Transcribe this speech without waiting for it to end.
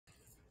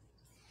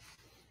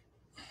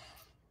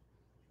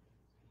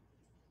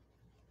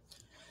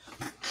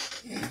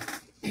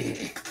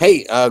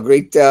Hey,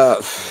 great.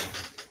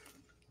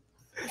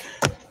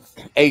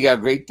 Hey,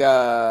 great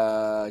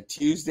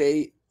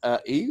Tuesday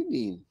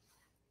evening,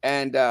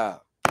 and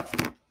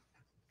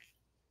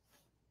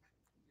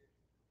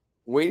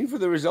waiting for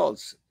the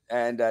results,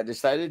 and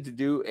decided to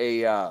do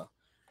a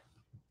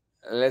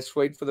let's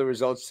wait for the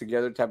results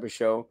together type of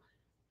show,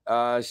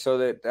 so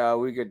that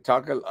we could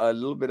talk a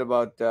little bit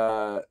about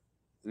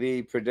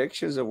the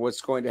predictions of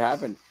what's going to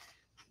happen.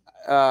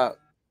 Uh,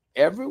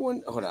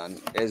 Everyone, hold on,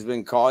 has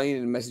been calling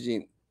and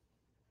messaging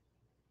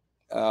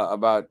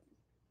about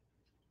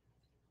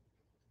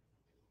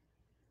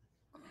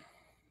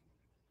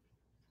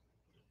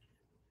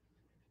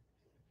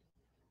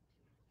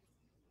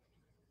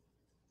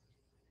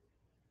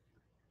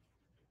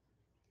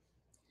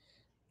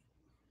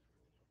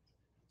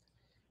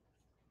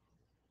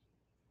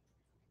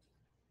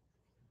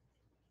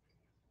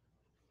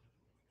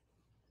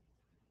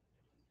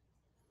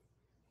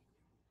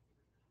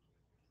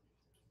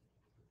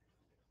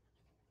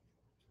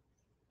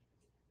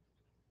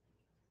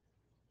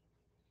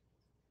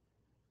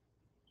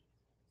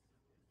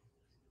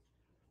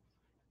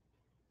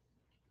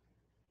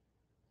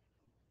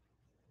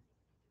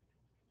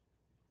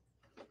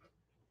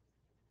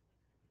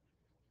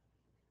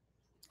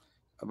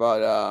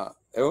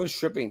everyone's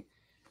tripping.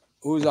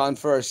 Who's on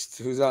first?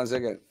 Who's on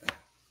second?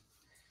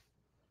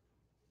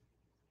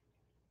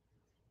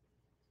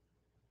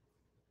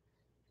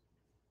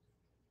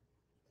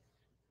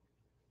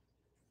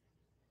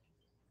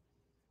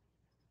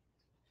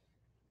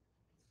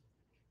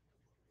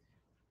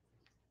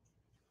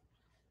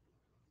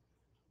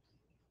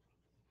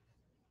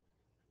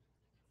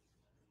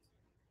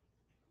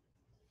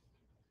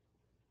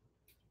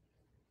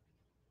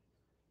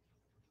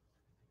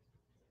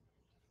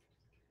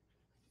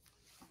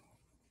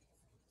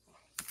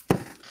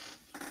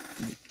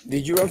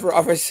 Did you run for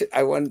office?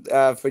 I won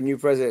for new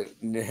president.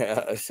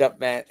 What's up,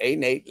 man? Hey,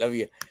 Nate, love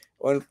you.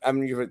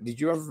 Did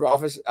you run for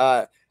office?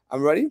 I'm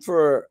running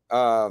for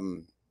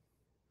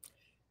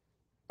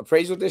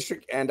appraisal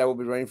district, and I will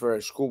be running for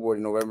a school board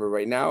in November.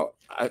 Right now,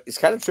 it's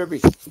kind of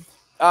trippy.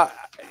 Uh,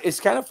 it's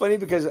kind of funny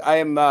because I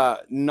am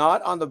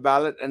not on the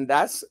ballot, and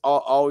that's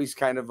always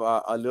kind of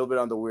a little bit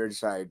on the weird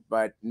side.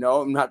 But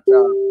no, I'm not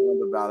on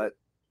the ballot.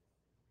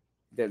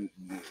 Then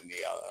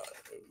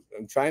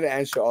I'm trying to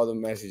answer all the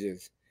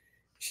messages.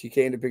 She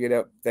came to pick it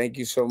up. Thank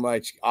you so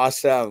much.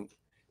 Awesome.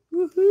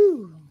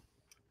 Woohoo.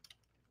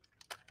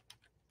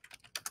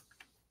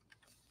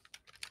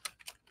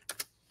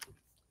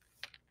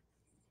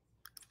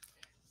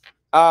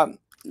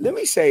 Let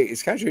me say,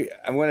 it's kind of.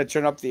 I'm going to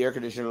turn up the air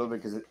conditioner a little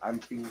bit because I'm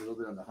feeling a little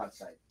bit on the hot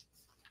side.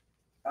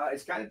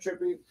 It's kind of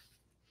trippy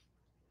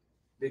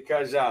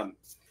because I'm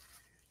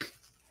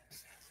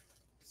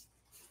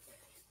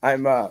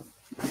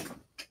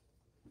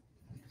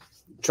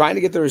trying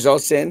to get the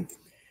results in.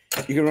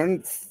 You can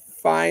run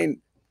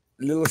fine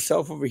little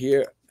self over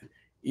here.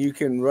 You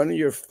can run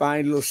your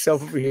fine little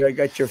self over here. I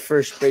got your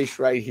first base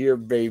right here,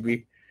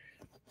 baby.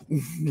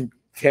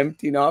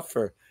 Tempting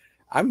offer.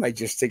 I might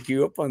just take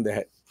you up on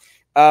that.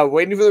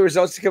 Waiting for the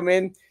results to come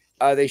in.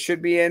 They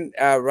should be in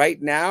right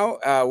now.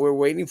 We're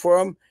waiting for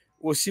them.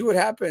 We'll see what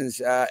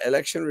happens.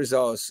 Election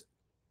results.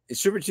 It's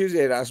Super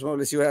Tuesday, Erasmo.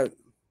 Let's see what happens.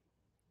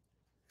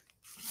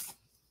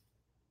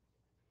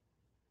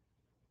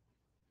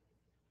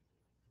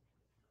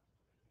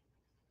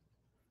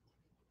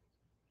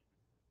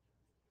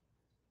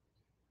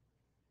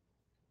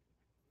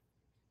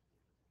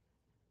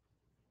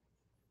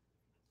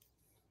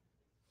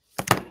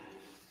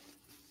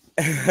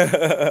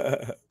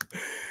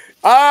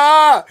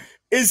 ah,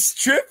 it's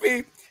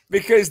trippy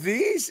because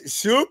these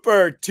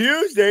Super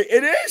Tuesday.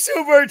 It is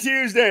Super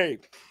Tuesday.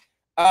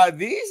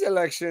 These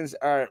elections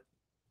are.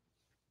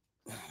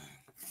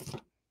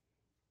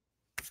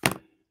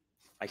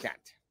 I can't.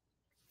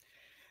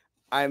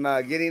 I'm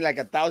getting like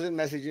 1,000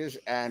 messages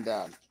and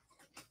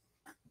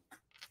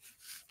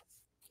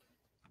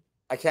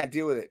I can't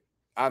deal with it.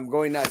 I'm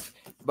going nuts.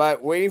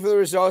 But waiting for the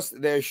results.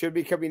 They should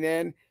be coming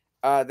in.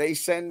 They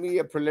send me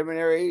a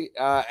preliminary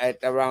at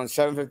around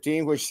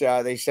 7:15, which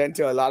they send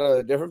to a lot of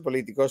the different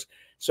politicos.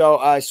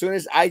 So as soon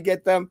as I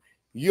get them,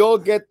 you'll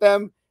get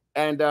them,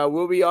 and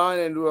we'll be on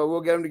and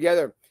we'll get them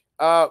together.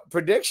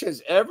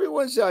 Predictions.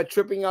 Everyone's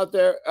tripping out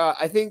there.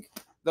 I think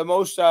the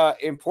most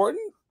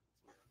important,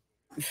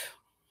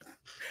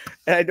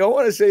 and I don't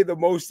want to say the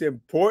most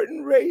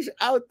important race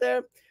out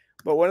there,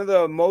 but one of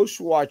the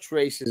most watched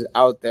races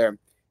out there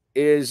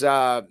is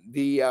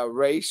the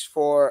race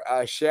for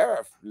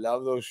sheriff.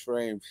 Love those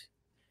frames.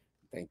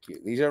 Thank you.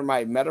 These are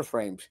my meta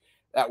frames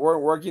that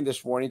weren't working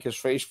this morning because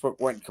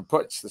Facebook went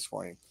kaputs this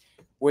morning.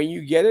 When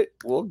you get it,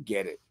 we'll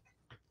get it.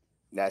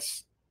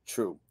 That's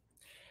true.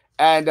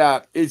 And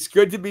it's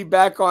good to be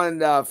back on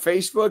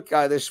Facebook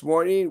this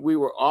morning. We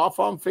were off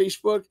on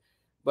Facebook,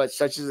 but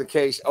such is the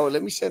case. Oh,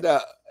 let me send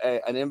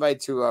an invite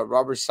to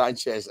Robert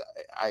Sanchez.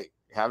 I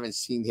haven't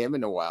seen him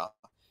in a while.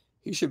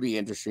 He should be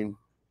interesting.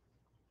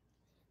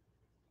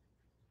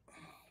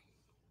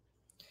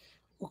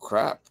 Oh,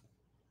 crap.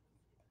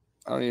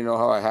 I don't even know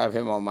how I have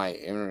him on my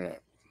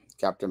internet.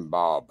 Captain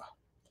Bob.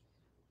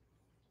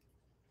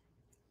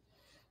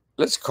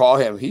 Let's call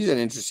him. He's an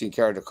interesting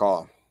character to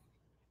call.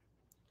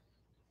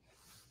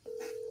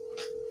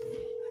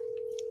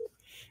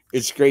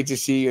 It's great to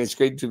see you. It's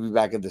great to be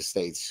back in the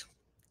States.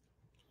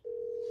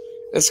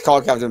 Let's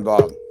call Captain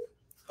Bob.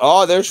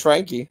 Oh, there's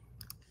Frankie.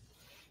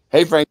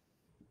 Hey, Frank.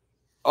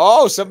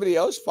 Oh, somebody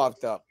else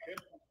popped up.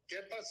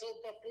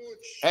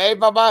 Hey,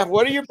 Baba.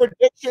 What are your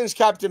predictions,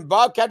 Captain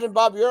Bob? Captain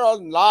Bob, you're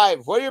on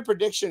live. What are your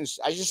predictions?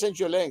 I just sent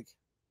you a link.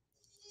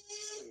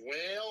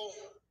 Well,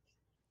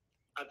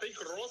 I think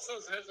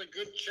Rosas has a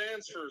good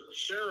chance for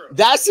sheriff.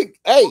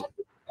 Hey,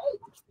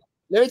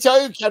 let me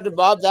tell you, Captain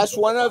Bob, that's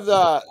one of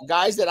the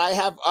guys that I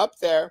have up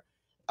there.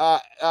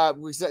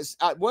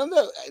 One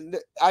of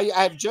I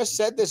have just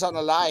said this on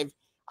a live.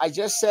 I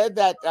just said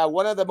that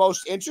one of the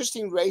most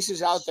interesting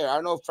races out there. I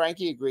don't know if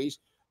Frankie agrees.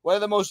 One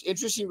of the most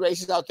interesting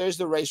races out there is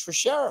the race for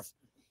sheriff.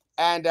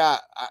 And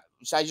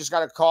so I just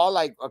got a call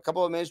like a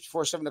couple of minutes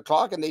before 7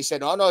 o'clock, and they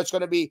said, "Oh no, it's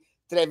going to be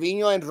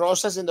Trevino and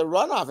Rosas in the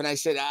runoff." And I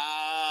said,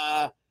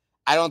 "I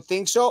don't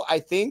think so. I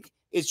think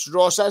it's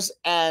Rosas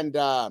and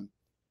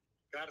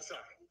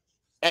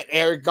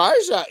Eric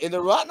Garza in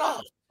the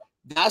runoff.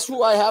 That's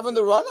who I have in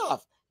the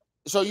runoff."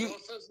 So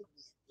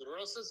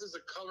Rosas is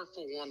a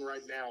colorful one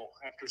right now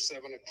after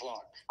 7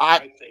 o'clock.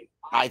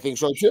 I think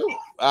so too.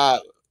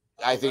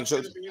 I think so.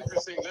 That's going to be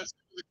interesting. That's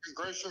the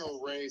congressional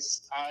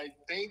race. I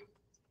think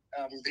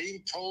I'm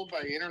being told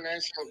by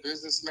international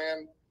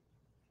businessmen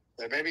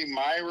that maybe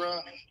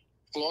Mayra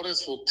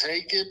Flores will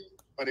take it,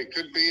 but it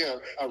could be a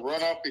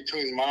runoff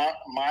between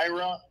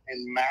Mayra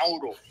and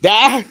Mauro.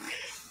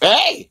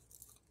 Hey,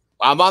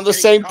 I'm on the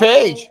same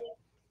page.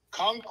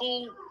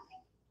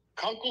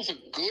 Kunkel's a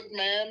good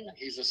man.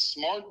 He's a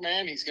smart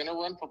man. He's going to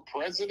run for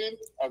president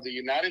of the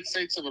United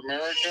States of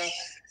America.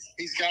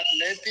 He's got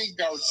Leti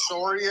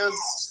Gausoria's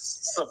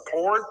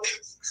support.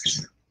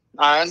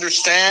 I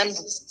understand,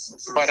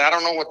 but I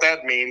don't know what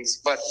that means.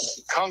 But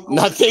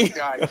Kunkel's a good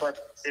guy.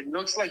 But it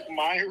looks like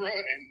Mayra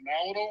and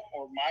Mauro,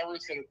 or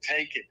Mayra's going to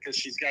take it because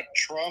she's got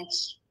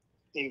Trump's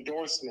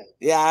endorsement.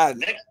 Yeah.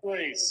 Next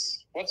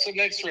race. What's the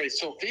next race?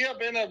 Sofia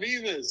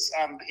Benavides.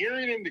 I'm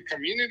hearing in the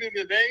community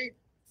today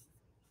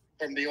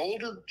from the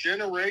older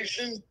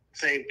generation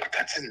saying, "But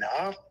that's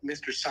enough."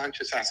 Mr.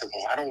 Sanchez, I said,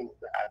 "Well, I don't."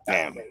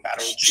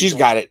 She's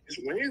got it.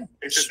 Win.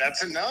 They said,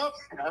 "That's enough."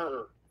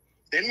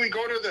 Then we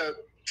go to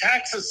the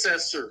tax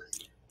assessor.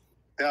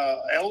 The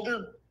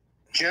elder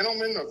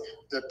gentlemen of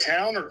the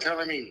town are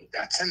telling me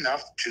that's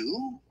enough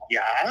too.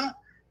 Yeah,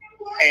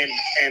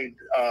 and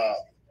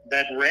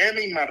that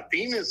Randy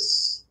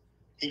Martinez,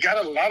 he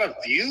got a lot of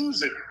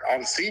views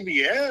on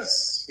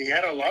CBS. He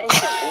had a lot of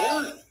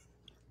support.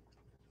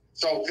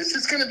 So this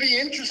is going to be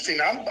interesting.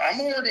 I'm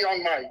already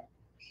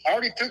I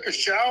already took a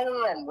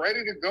shower. I'm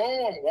ready to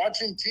go. I'm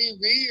watching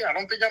TV. I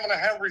don't think I'm going to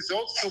have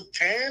results till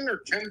 10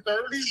 or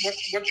 10:30.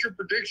 What's your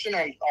prediction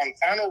on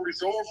final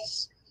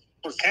results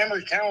for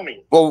Cameron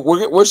County? Well,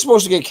 we're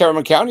supposed to get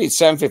Cameron County at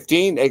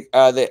 7:15.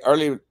 The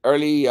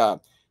early.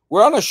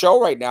 We're on a show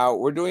right now.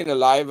 We're doing a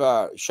live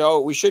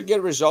show. We should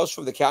get results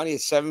from the county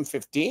at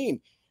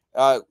 7:15.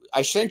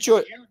 I sent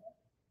you.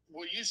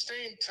 Will you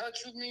stay in touch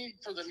with me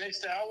for the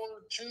next hour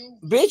or two?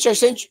 Bitch, I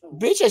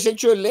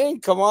sent you a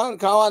link. Come on.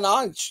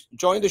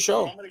 Join the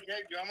show. I'm gonna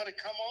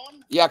come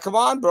on? Yeah, come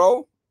on,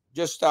 bro.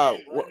 Just right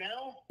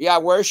now? Yeah,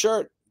 wear a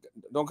shirt.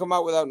 Don't come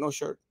out without no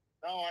shirt.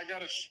 No, I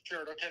got a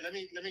shirt. Okay, let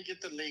me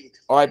get the link.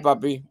 All right,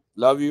 puppy.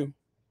 Love you.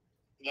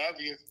 Love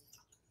you.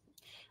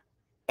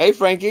 Hey,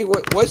 Frankie,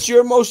 what's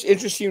your most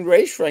interesting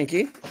race,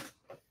 Frankie?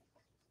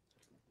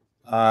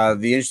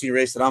 The interesting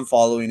race that I'm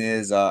following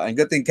is, and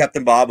good thing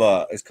Captain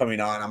Baba is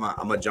coming on.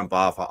 I'm gonna jump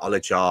off. I'll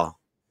let y'all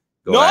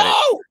go at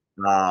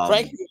it.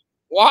 Frankie,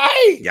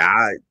 why?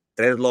 Ya,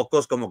 tres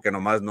locos como que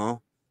nomás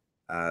no.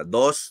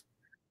 Dos,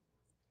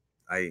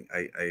 I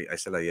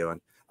se la llevan.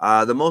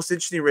 The most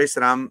interesting race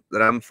that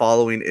I'm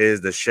following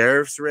is the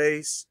sheriff's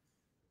race,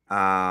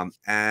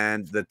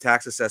 and the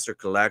tax assessor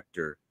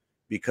collector,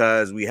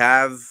 because we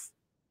have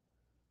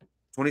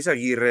Tony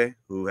Aguirre,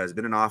 who has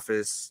been in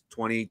office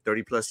 20,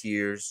 30 plus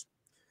years.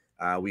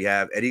 We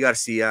have Eddie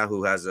Garcia,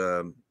 who has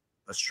a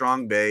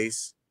strong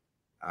base.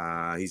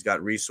 He's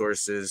got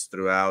resources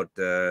throughout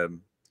the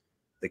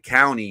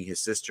county. His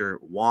sister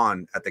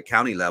won at the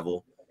county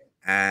level.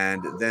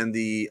 And then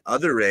the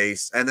other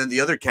race, and then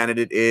the other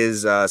candidate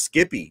is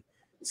Skippy.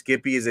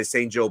 Skippy is a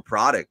St. Joe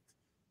product,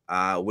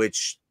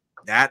 which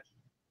that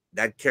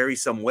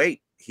carries some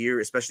weight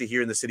here, especially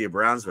here in the city of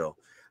Brownsville.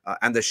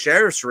 And the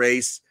sheriff's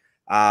race,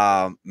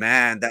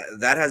 man,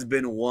 that has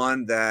been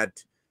one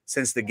that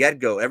since the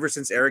get-go, ever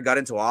since Eric got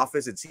into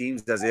office, it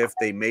seems as if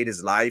they made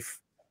his life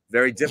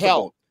very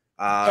difficult.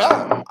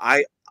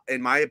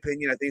 In my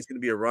opinion, I think it's going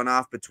to be a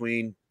runoff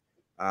between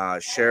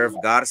Sheriff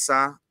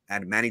Garza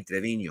and Manny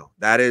Trevino.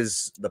 That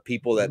is the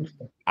people that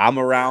I'm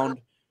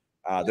around.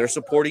 They're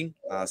supporting.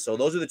 So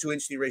those are the two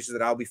interesting races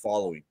that I'll be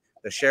following: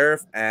 the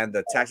sheriff and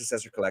the tax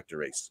assessor collector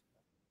race.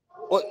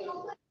 Well,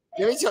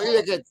 let me tell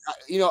you that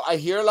I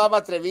hear a lot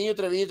about Trevino.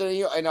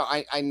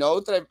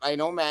 I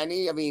know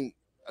Manny. I mean,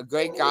 a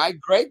great guy,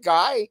 great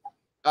guy.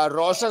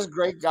 Rosa's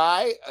great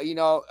guy.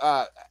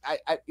 I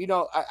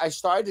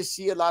started to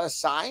see a lot of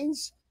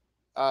signs,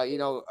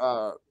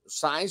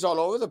 signs all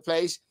over the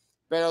place.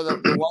 But the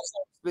ones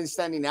that's been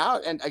standing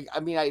out, and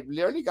I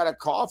literally got a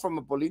call from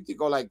a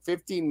politico like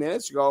 15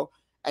 minutes ago,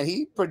 and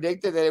he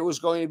predicted that it was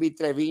going to be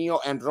Trevino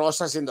and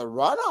Rosas in the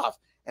runoff.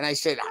 And I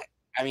said,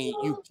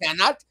 you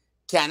cannot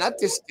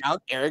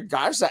discount Eric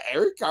Garza.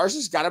 Eric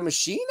Garza's got a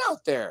machine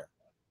out there.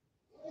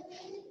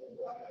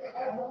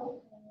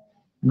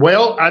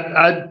 Well,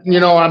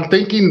 I'm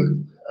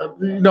thinking,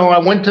 I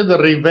went to the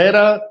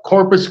Rivera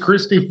Corpus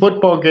Christi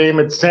football game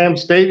at Sam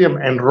Stadium,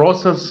 and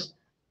Rosas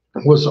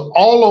was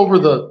all over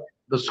the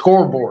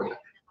scoreboard.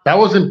 That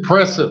was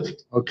impressive,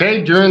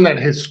 okay, during that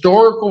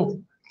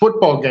historical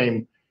football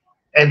game.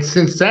 And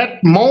since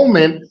that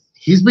moment,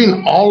 he's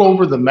been all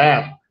over the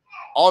map.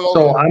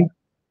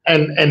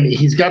 And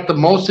he's got the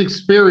most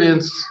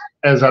experience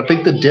as, I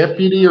think, the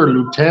deputy or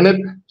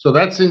lieutenant. So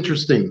that's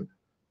interesting.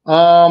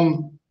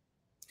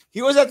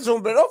 He was at the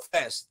Sombrero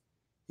Fest.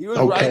 He was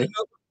okay.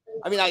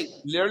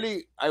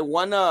 I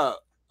won a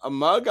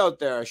mug out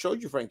there. I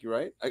showed you, Frankie,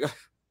 right?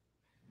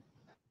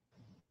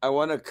 I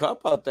won a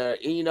cup out there.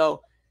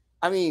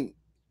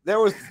 There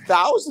were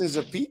thousands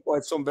of people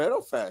at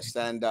Sombrero Fest,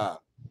 and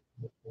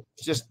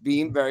just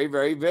being very,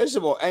 very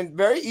visible and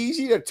very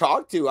easy to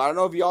talk to. I don't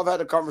know if y'all have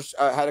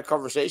had a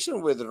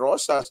conversation with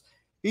Rosas.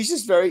 He's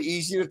just very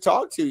easy to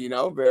talk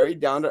to, very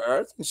down to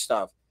earth and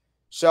stuff.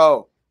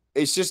 So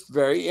it's just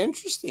very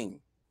interesting.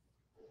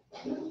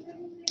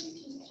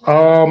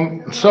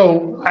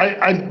 So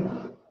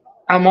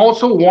I'm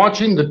also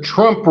watching the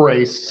Trump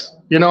race.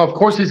 Of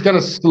course, he's going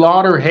to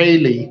slaughter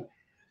Haley.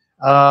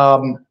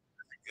 Biden.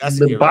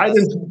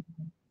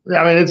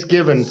 It's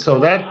given. So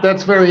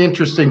that's very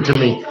interesting to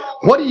me.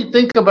 What do you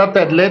think about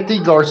that Leti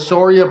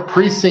Garzoria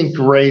precinct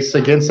race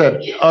against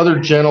that other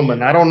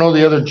gentleman? I don't know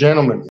the other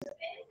gentleman.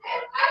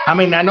 I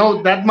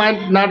know that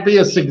might not be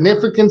a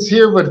significance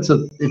here, but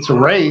it's a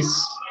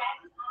race.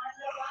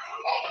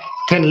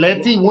 Can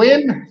Leti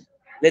win?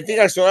 Leti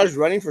Garzoria is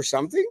running for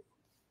something?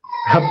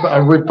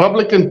 A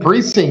Republican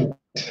precinct.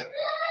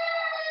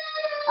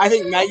 I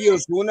think Maggie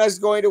Ozuna is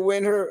going to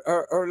win her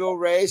little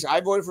race. I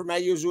voted for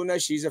Maggie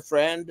Ozuna. She's a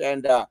friend,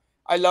 and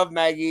I love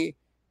Maggie.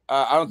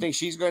 I don't think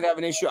she's going to have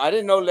an issue. I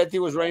didn't know Leti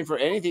was running for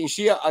anything. Is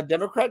she a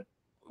Democrat?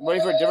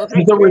 Running for a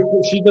Democrat?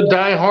 She's a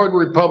diehard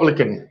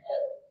Republican.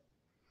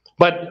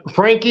 But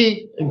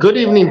Frankie, good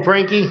evening,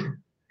 Frankie.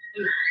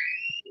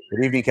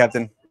 Good evening,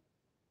 Captain.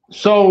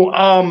 So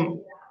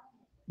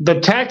the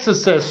tax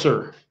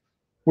assessor,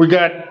 we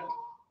got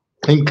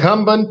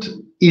incumbent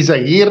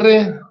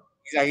Izaguirre.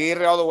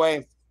 Izaguirre all the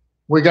way.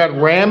 We got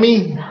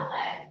Rami.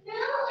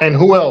 And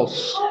who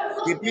else?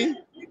 Skippy?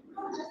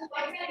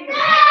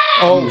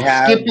 Oh,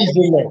 Skippy's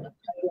in there.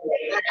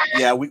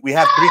 Yeah, we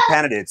have three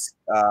candidates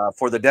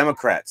for the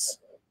Democrats.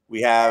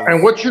 We have.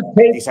 And what's your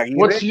take?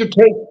 What's your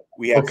take?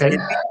 We have Skippy,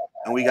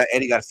 and we got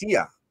Eddie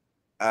Garcia.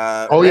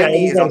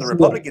 Eddie is on the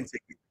Republican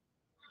ticket.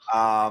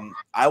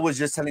 I was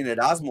just telling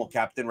Erasmo,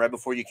 Captain, right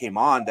before you came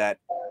on, that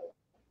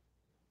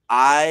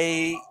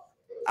I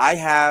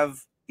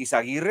have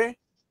Izaguirre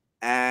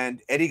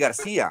and Eddie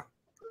Garcia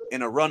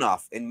in a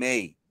runoff in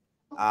May.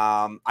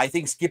 I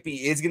think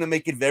Skippy is going to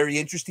make it very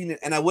interesting,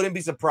 and I wouldn't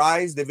be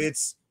surprised if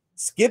it's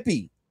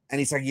Skippy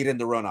and Izaguirre in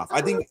the runoff.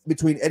 I think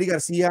between Eddie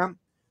Garcia,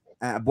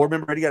 board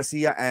member Eddie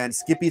Garcia, and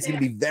Skippy, it's going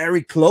to be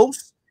very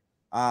close.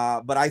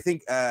 But I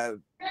think Izaguirre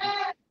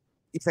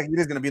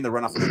is going to be in the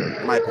runoff, for sure,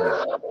 in my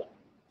opinion.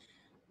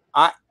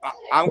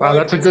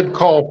 That's a good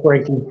call,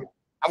 Frankie.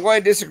 I'm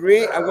going to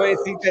disagree. I'm going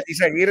to think that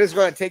Izaguirre is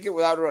going to take it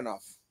without a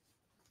runoff.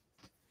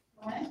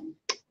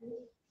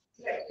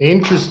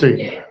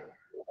 Interesting.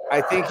 I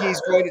think he's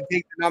going to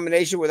take the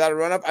nomination without a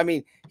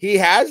runoff. He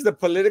has the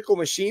political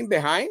machine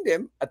behind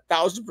him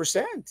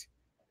 1,000%.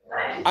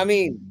 I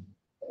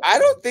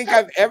don't think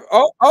I've ever.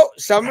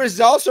 Some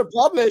results are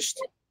published.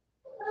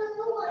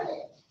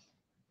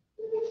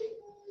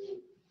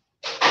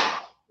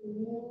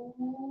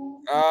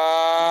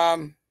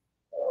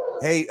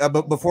 Hey,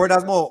 but before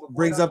Erasmo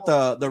brings up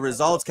the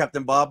results,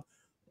 Captain Bob,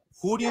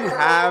 who do you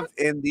have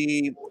in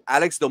the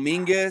Alex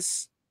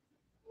Dominguez,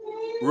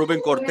 Ruben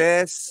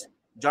Cortez,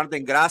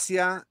 Jonathan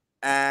Gracia,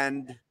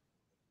 and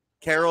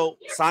Carol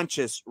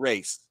Sanchez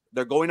race?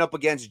 They're going up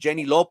against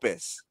Jenny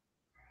Lopez.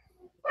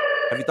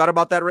 Have you thought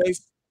about that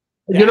race?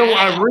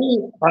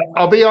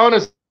 I'll be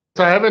honest,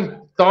 I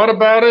haven't thought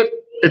about it.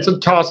 It's a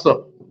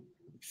toss-up.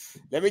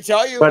 Let me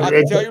tell you. I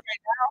can tell you right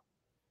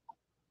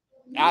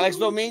now. Alex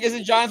Dominguez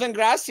and Jonathan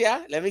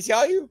Gracia. Let me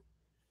tell you.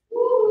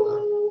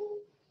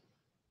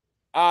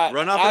 Alex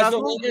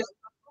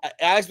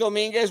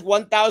Dominguez,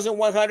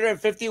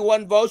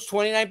 1,151 votes,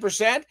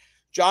 29%.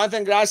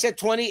 Jonathan Gracia,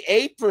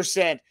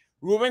 28%.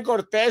 Ruben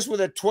Cortez with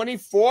a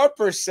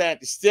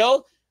 24%.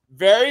 Still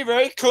very,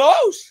 very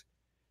close.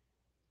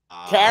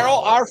 Carol,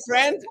 our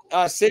friend,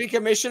 city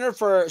commissioner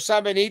for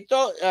San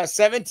Benito,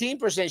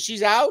 17%.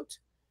 She's out.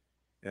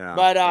 Yeah.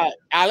 But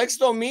Alex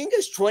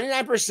Dominguez,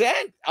 29%.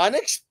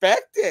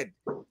 Unexpected.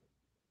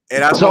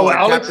 And so,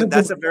 Alex,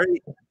 Captain,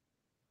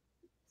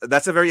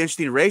 that's a very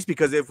interesting race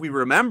because if we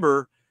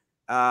remember,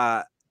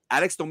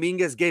 Alex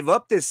Dominguez gave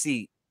up this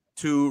seat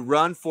to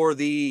run for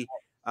the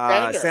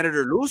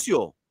Senator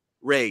Lucio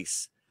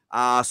race.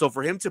 So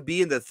for him to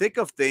be in the thick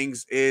of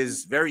things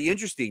is very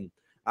interesting.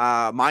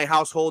 My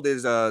household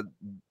is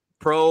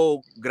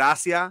pro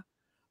Gracia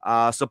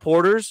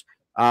supporters.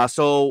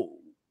 So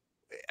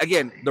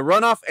again, the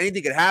runoff,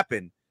 anything could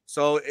happen.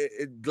 So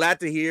glad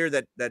to hear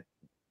that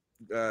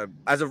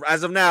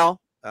as of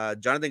now,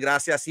 Jonathan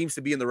Gracia seems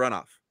to be in the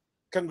runoff.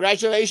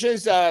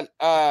 Congratulations,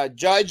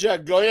 Judge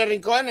Gloria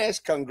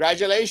Rincones.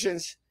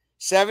 Congratulations,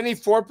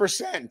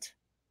 74%.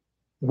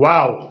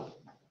 Wow.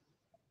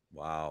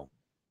 Wow.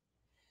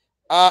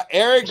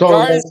 Eric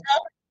Garza,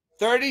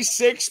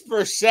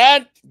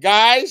 36%,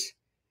 guys.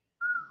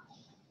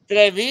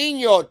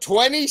 Trevino,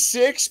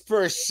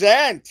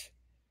 26%.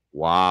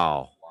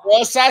 Wow.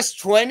 Rosas,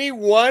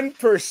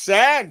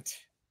 21%.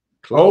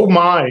 Oh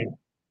my.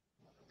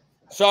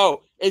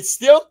 So it's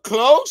still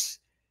close.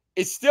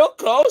 It's still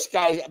close,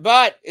 guys,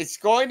 but it's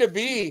going to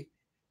be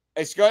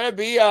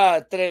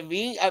Trevino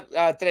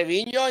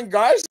and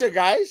Garza,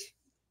 guys.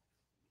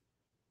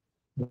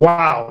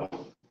 Wow.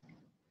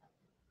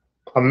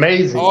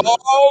 Amazing.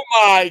 Oh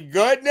my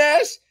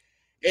goodness.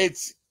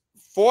 It's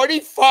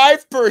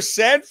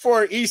 45%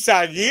 for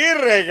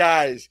Izaguirre,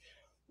 guys.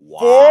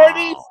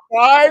 Wow.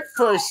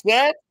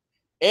 45%.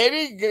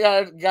 Eddie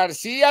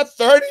Garcia,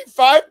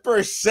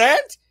 35%.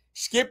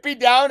 Skippy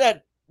down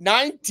at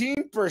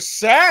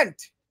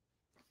 19%.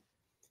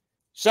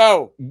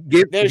 So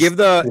give the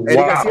Eddie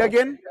Garcia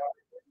again.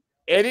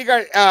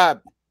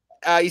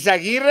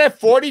 Izaguirre,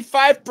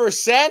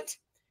 45%.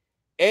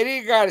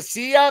 Eddie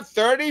Garcia,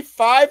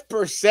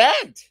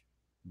 35%.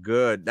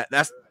 Good. That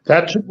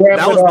should wrap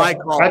that it was up. my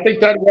call. I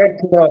think that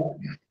wraps it up.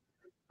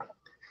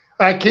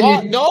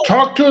 Can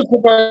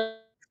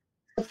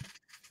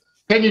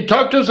you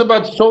talk to us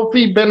about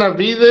Sophie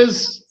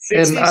Benavides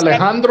and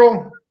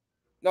Alejandro?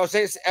 No,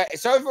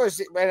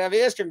 Sophie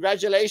Benavides,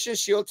 congratulations.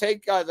 She'll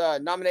take the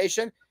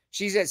nomination.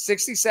 She's at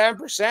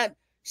 67%.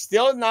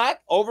 Still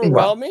not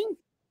overwhelming.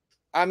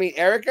 I mean,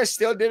 Erica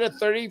still did a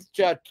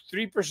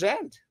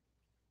 33%.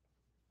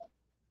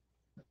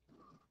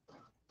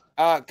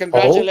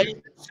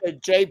 Congratulations to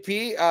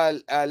JP,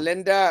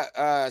 Linda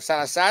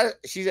Salazar.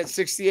 She's at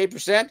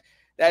 68%.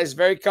 That is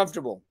very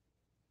comfortable.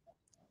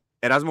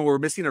 Erasmo, we're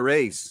missing a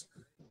race.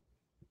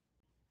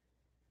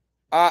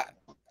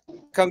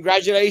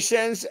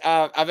 Congratulations,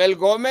 Abel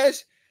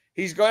Gomez.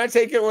 He's going to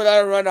take it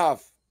without a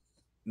runoff.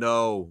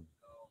 No.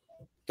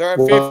 They're at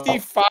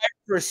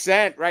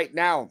 55% right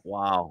now.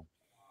 Wow.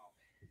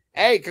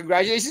 Hey,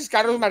 congratulations,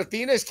 Carlos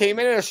Martinez came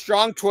in at a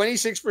strong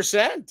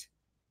 26%.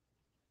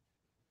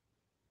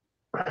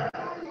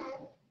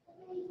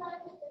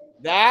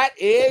 That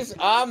is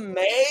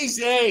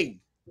amazing.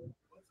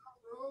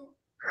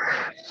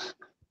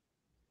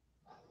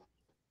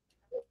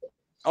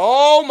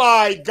 Oh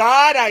my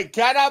God, I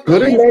cannot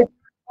believe it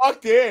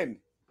walked in.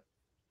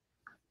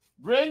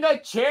 Bring a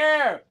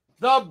chair.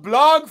 The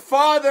blog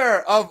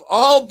father of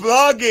all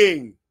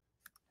blogging.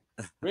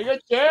 Bring a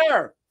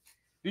chair.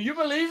 Do you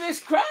believe this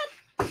crap?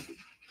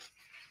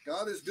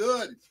 God is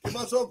good. Give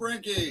us up,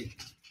 Frankie.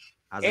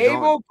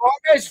 Abel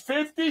Gomez,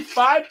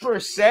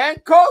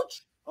 55%,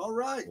 coach. All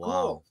right,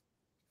 wow.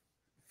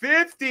 Cool.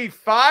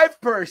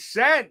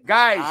 55%,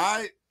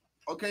 guys.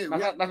 Okay.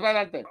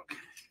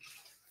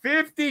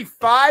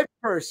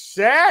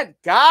 55%,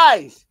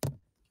 guys.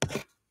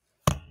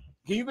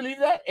 Can you believe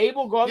that?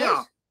 Abel Gomez?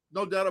 Yeah,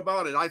 no doubt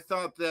about it. I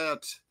thought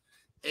that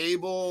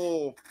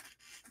Abel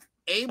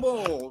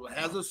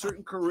has a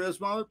certain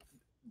charisma.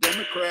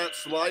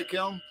 Democrats like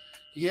him.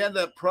 He had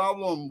that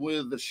problem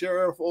with the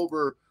sheriff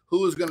over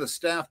who was going to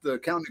staff the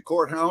county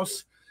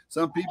courthouse.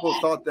 Some people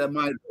thought that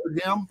might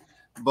hurt him,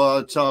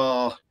 but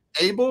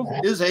Abel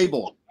is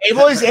able.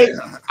 Abel is able.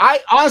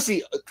 I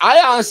honestly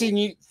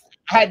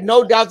had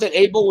no doubt that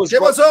Abel was.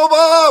 Give us a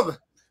Bob.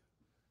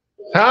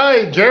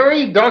 Hi,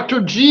 Jerry.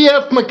 Dr.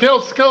 G.F.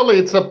 McKell Scully.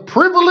 It's a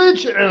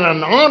privilege and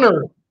an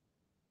honor.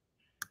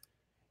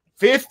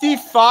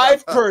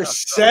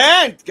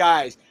 55%,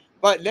 guys.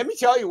 But let me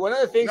tell you, one of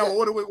the things. Now,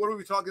 what are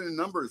we talking in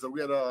numbers? Are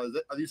we at? Are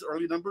these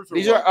early numbers?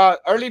 These are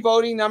early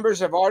voting numbers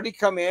have already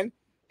come in.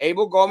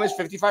 Abel Gomez,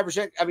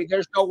 55%. I mean,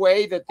 there's no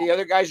way that the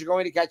other guys are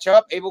going to catch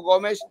up. Abel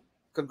Gomez,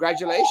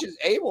 congratulations,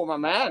 Abel, my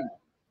man.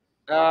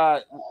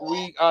 The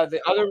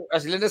other,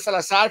 as Linda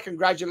Salazar,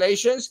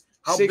 congratulations.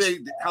 How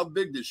big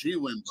did she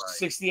win by?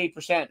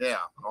 68%. Yeah.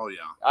 Oh yeah.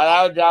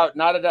 Without a doubt,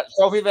 not a doubt.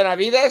 Sophie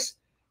Benavides,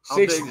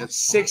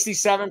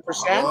 67%.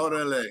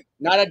 Órale.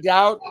 Not a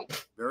doubt.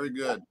 Very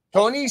good.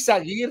 Tony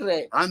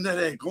Izaguirre.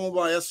 Ándale, ¿cómo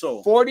va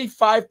eso?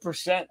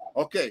 45%.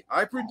 Okay,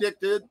 I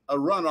predicted a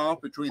runoff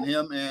between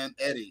him and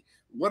Eddie.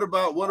 What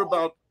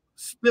about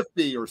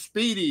Spiffy or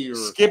Speedy or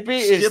Skippy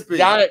is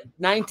down at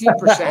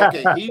 19%.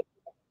 Okay,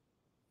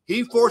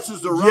 he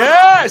forces the runoff.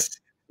 Yes,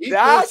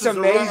 that's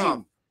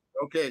amazing.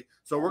 Okay,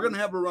 so we're gonna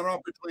have a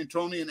runoff between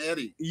Tony and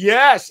Eddie.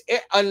 Yes,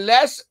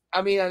 unless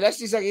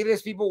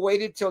Izaguirre's people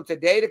waited till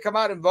today to come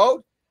out and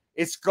vote,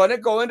 it's gonna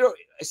go into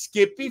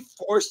Skippy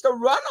forced a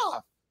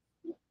runoff.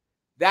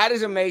 That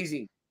is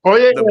amazing.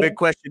 Oye, The big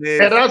question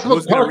is, Erasmo,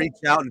 who's going to talk, reach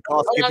out and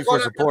call Skippy for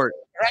support?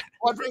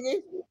 What,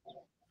 Frankie?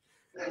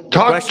 The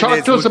talk, question talk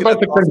is, to us who's going about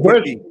to the call Skippy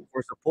conversion.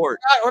 for support?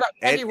 Hold on.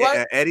 Frankie,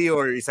 what? Eddie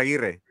or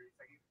Isaguirre?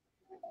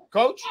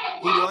 Coach?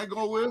 Who do I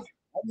go with?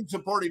 I'm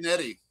supporting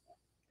Eddie.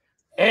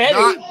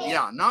 Eddie?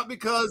 Not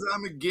because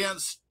I'm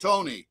against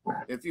Tony.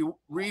 If you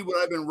read what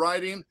I've been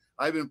writing,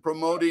 I've been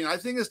promoting. I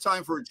think it's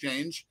time for a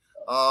change.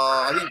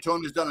 I think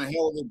Tony's done a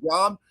hell of a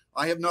job.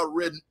 I have not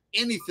written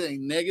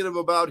anything negative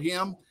about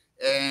him,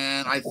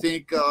 and I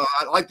think I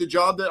like the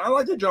job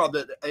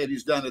that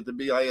Eddie's done at the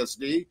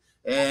BISD.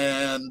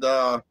 And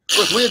of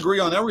course, we agree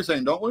on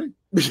everything, don't we?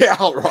 Yeah,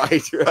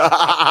 right.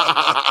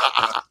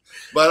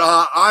 But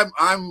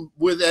I'm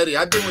with Eddie.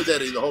 I've been with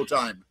Eddie the whole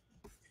time.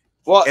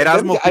 Well,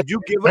 Erasmo, could you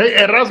give us,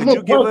 Hey,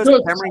 Erasmo, talk us to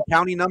us. Cameron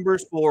County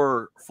numbers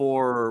for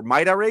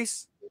Maida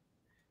race?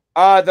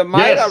 the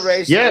Maida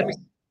race. Yes.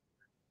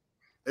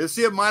 Let's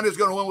see if Maida's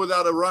going to win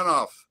without a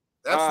runoff.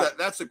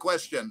 That's the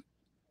question.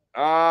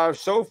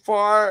 So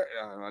far,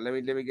 let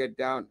me get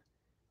down.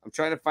 I'm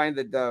trying to find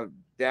the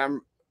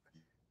damn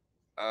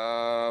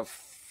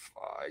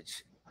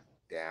fudge.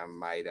 Damn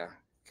Maida.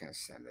 Can't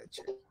send that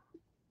shit.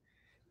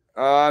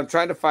 I'm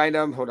trying to find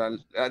them. Hold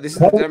on. This is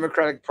the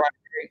Democratic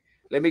primary.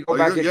 Let me go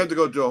back. You have to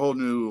go to a whole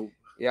new.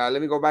 Yeah,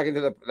 let me go back into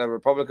the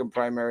Republican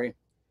primary.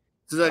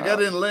 Since I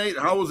got in late,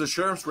 how was the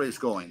sheriff's race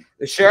going?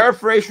 The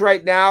sheriff race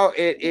right now,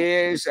 it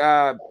is.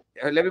 Let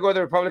me go to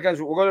the Republicans.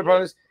 We'll go to the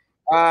Republicans.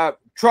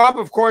 Trump,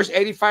 of course,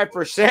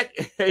 85%.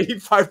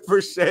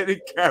 85%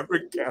 in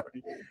Cameron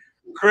County.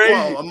 Crazy.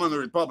 Well, among the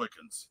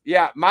Republicans.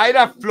 Yeah,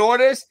 Maida,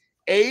 Flores,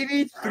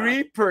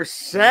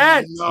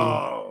 83%.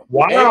 No.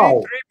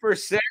 Wow.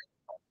 83%.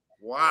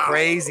 Wow.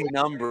 Crazy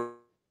number.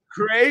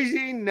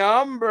 Crazy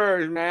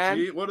numbers, man.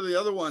 Gee, what do the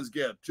other ones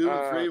get? 2,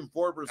 3, and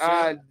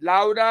 4%.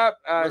 Lauda,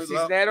 What is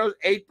Cisneros,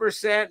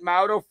 8%.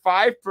 Mauro,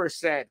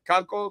 5%.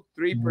 Kunkel,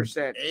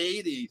 3%.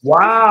 80.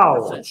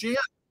 Wow.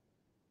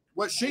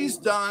 What she's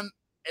done,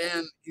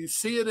 and you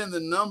see it in the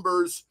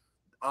numbers.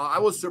 I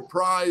was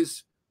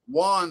surprised.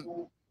 Juan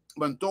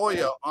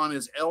Montoya on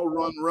his El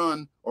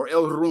Run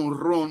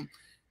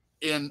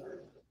in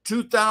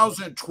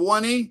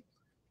 2020.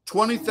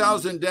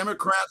 20,000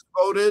 Democrats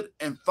voted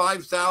and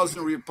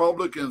 5,000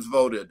 Republicans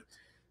voted.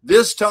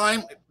 This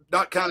time,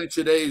 not counting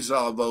today's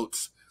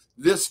votes,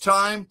 this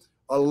time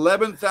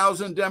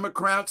 11,000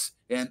 Democrats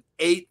and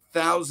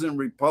 8,000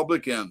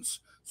 Republicans.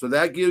 So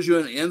that gives you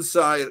an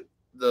insight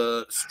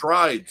the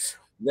strides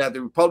that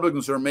the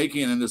Republicans are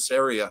making in this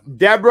area.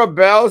 Deborah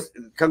Bell,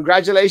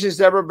 congratulations,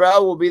 Deborah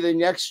Bell will be the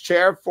next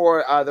chair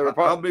for the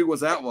Republic. How big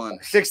was that one?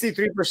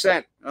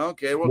 63%.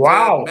 Okay, well,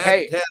 wow.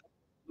 Hey,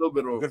 a little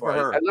bit of a Good for fight.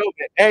 her. A little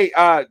bit. Hey,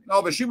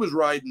 No, but she was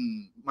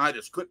riding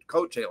Midas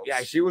coattails.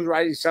 yeah, she was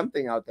writing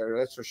something out there,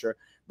 that's for sure.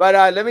 But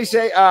let me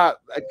say,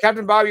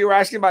 Captain Bob, you were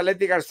asking about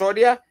Leti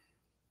Garzonia,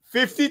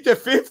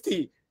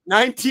 50-50,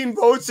 19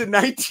 votes and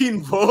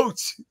 19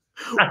 votes.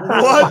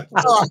 What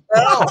the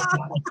hell?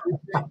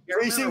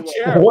 Precinct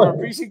chair.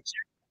 Precinct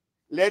chair.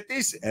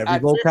 Leti's Every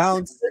vote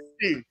counts.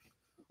 50.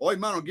 Oy,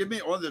 mano, give me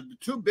the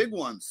two big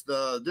ones,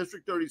 the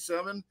District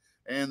 37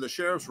 and the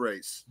sheriff's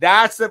race.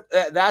 That's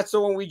the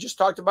one we just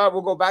talked about.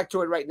 We'll go back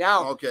to it right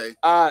now. Okay.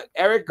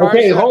 Eric Garza.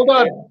 Okay, hold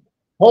on.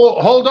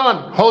 Hold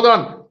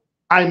on.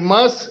 I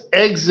must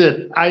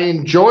exit. I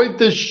enjoyed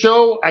this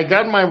show. I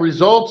got my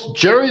results.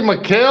 Jerry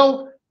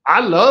McHale,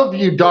 I love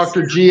you,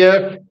 Dr.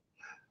 GF.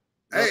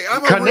 Hey,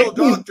 I'm a real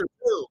doctor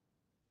too.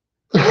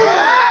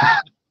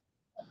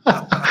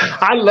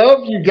 I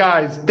love you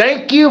guys.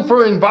 Thank you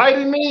for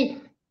inviting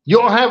me.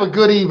 You all have a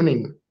good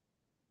evening.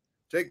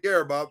 Take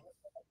care, Bob.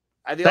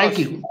 Thank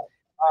you.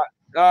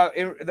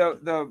 In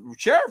the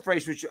sheriff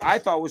race, which I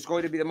thought was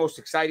going to be the most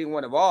exciting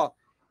one of all,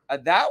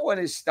 that one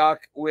is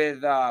stuck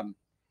with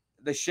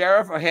the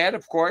sheriff ahead,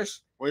 of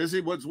course. What is he?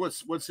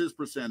 What's his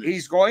percentage?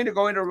 He's going to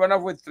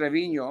runoff with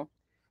Trevino.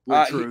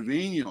 With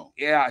Trevino.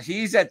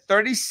 He's at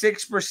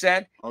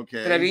 36%.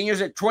 Okay.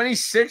 Trevino's at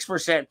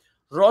 26%.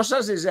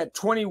 Rosas is at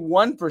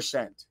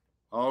 21%.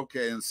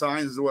 Okay, and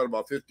Signs is what,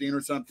 about 15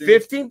 or something?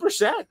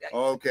 15%.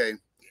 Okay.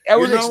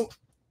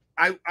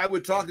 I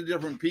would talk to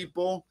different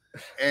people,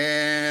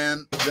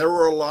 and there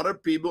were a lot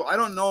of people. I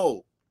don't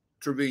know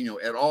Trevino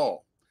at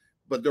all,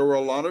 but there were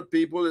a lot of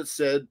people that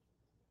said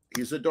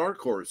he's a dark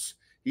horse.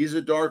 He's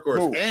a dark horse.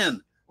 Who?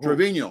 And Who?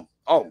 Trevino.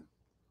 Oh,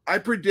 I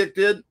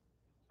predicted,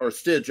 or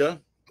Stidja,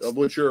 of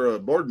which you're a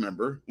board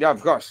member. yeah,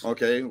 of course.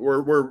 Okay,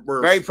 we're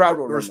Very proud.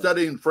 We're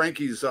studying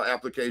Frankie's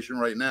application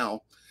right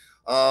now.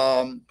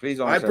 Please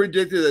don't. I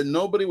predicted that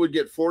nobody would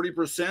get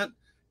 40%,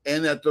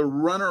 and that the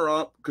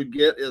runner-up could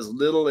get as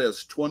little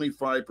as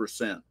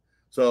 25%.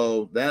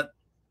 So that,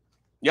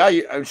 yeah,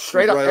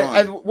 straight up. Right on.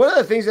 And one of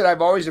the things that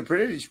I've always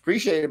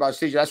appreciated about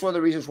Steve, that's one of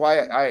the reasons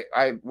why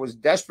I was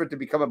desperate to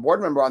become a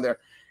board member on there,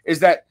 is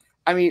that,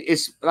 I mean,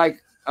 it's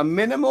like a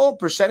minimal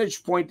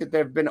percentage point that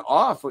they've been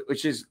off,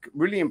 which is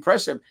really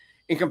impressive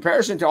in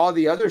comparison to all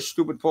the other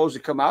stupid polls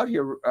that come out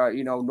here,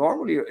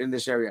 normally in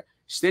this area.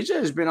 Stidja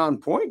has been on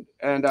point,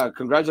 and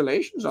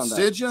congratulations on that.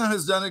 Stidja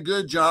has done a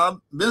good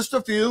job. Missed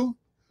a few,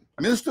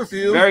 Missed a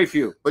few. Very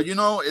few. But you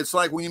know, it's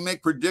like when you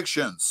make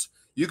predictions,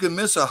 you can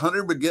miss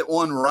 100 but get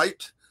one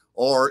right.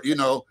 Or, you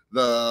know,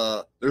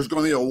 there's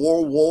going to be a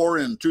world war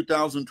in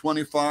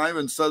 2025,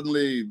 and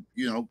suddenly,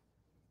 you know,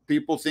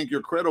 people think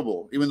you're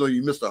credible, even though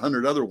you missed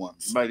 100 other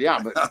ones. But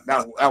yeah, but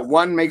that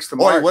one makes the Oh,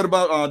 mark. what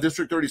about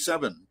District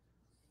 37?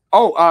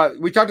 Oh,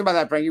 we talked about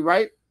that, Frankie,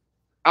 right?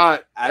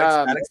 Alex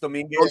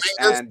Dominguez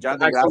and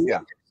Jonathan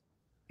Gracia.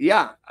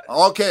 Yeah.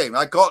 Okay,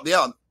 I caught.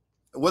 Yeah,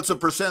 what's the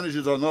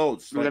percentages on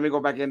those? Let me go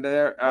back into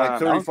there. Like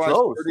 35,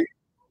 30?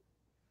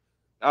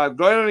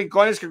 Gloria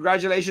Rincones,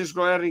 congratulations,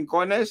 Gloria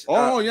Rincones.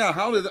 Oh yeah,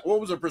 what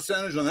was the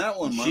percentage on that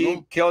one, She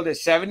Mano? killed it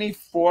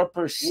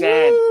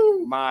 74%.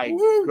 Woo, My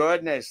woo.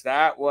 goodness,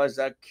 that was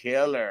a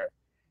killer.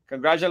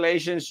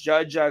 Congratulations,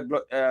 Judge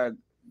Gloria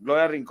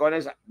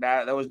Rincones.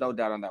 There was no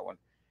doubt on that one.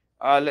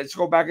 Let's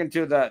go back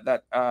into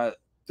that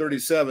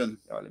 37.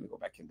 Oh, let me go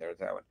back in there.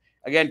 That one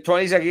again.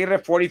 Tony Aguirre,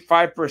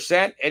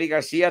 45%. Eddie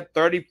Garcia,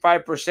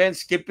 35%.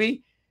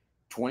 Skippy,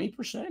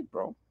 20%,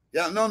 bro.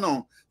 Yeah,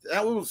 no,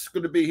 that was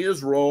going to be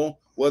his role,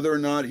 whether or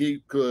not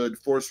he could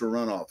force a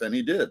runoff, and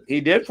he did.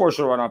 He did force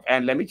a runoff,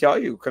 and let me tell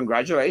you,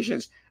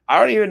 congratulations. I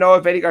don't even know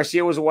if Eddie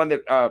Garcia was the one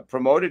that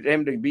promoted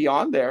him to be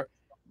on there,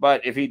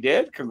 but if he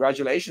did,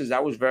 congratulations.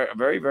 That was very,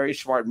 very, very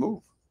smart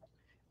move.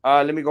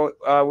 Let me go.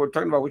 We're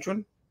talking about which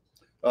one?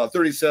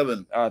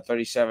 37.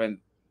 37.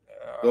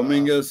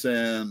 Dominguez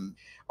and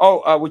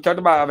we talked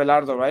about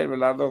Abelardo, right?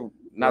 Abelardo,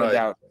 not right.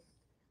 a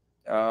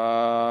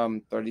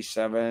doubt.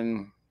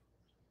 37.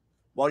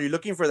 While you're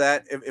looking for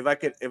that, if I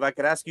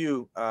could ask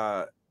you,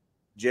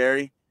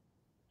 Jerry,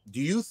 do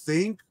you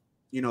think,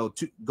 you know,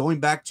 going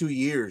back 2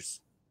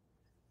 years,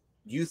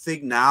 do you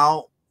think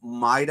now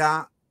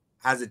Mayra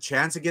has a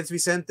chance against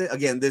Vicente?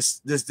 Again, this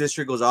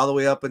district goes all the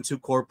way up into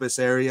Corpus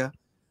area.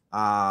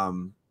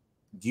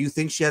 Do you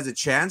think she has a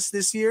chance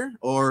this year,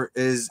 or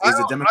is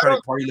the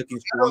Democratic Party looking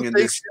strong in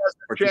this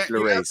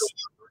particular race?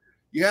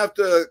 You have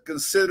to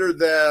consider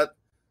that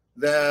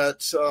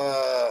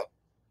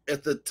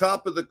at the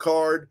top of the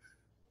card,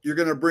 you're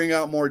going to bring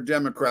out more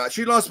Democrats.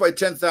 She lost by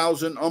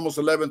 10,000, almost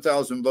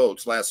 11,000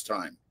 votes last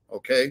time.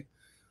 Okay.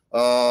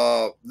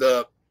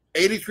 The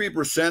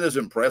 83% is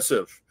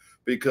impressive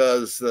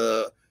because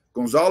the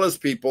Gonzalez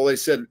people, they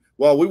said,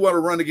 well, we want to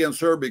run against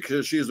her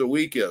because she's the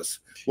weakest.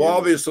 Well,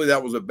 obviously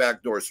that was a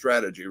backdoor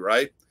strategy,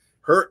 right?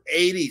 Her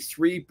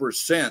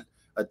 83%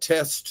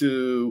 attests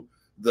to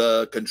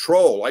the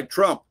control, like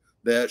Trump,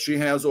 that she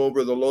has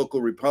over the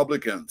local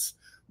Republicans.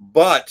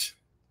 But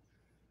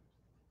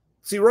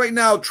see, right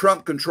now,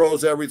 Trump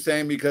controls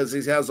everything because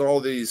he has all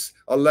these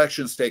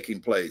elections taking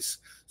place.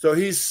 So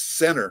he's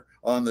center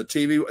on the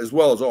TV as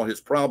well as all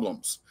his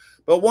problems.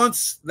 But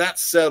once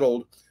that's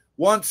settled,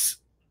 once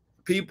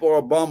people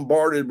are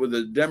bombarded with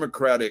a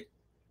Democratic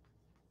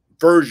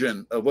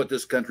version of what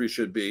this country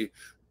should be,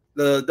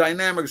 the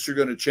dynamics are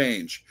going to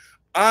change.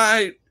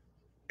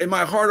 In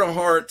my heart of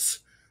hearts,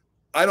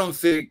 I don't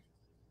think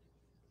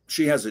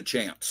she has a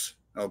chance.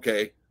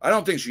 Okay. I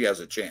don't think she has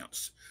a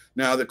chance.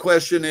 Now, the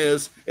question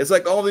is, it's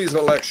like all these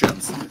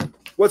elections.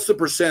 What's the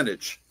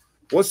percentage?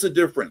 What's the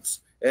difference?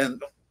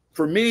 And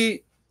for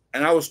me,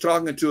 and I was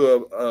talking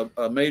to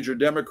a major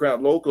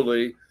Democrat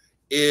locally,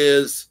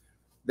 is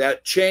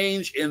that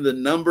change in the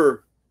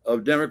number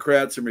of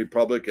Democrats and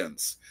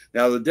Republicans.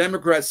 Now, the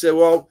Democrats said,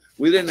 well,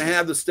 we didn't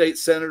have the state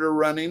senator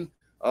running.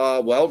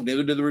 Well,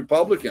 neither did the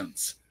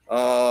Republicans.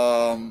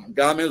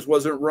 Gomez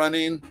wasn't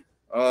running.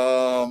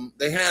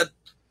 They had,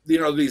 you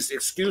know, these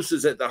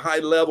excuses at the high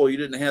level. You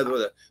didn't have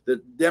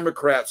the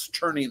Democrats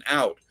turning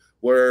out,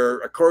 where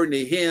according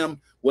to him,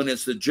 when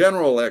it's the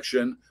general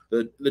election,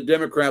 the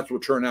Democrats will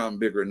turn out in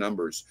bigger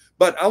numbers.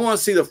 But I want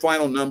to see the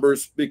final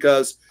numbers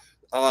because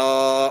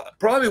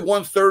probably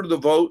 1/3 of the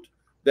vote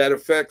that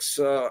affects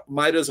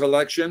Mayra's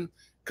election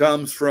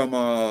comes from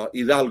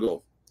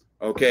Hidalgo.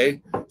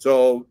 Okay,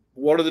 so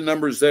what are the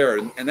numbers there?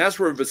 And that's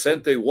where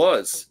Vicente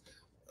was,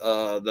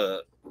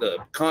 the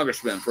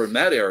congressman from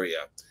that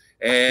area.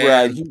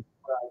 And right.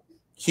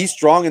 He's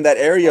strong in that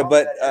area,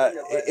 but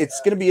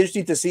it's going to be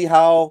interesting to see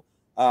how,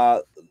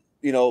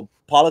 you know,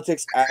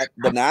 politics at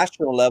the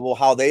national level,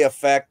 how they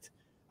affect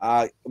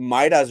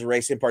Mayra's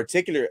race in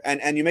particular.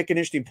 And you make an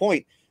interesting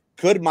point.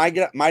 Could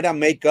Mayra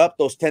make up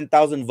those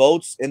 10,000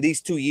 votes in these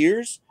 2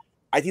 years?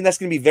 I think that's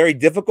going to be very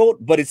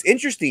difficult, but it's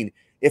interesting.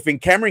 If in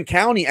Cameron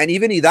County and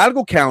even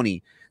Hidalgo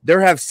County,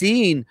 there have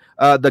seen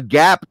the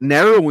gap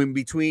narrowing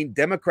between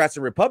Democrats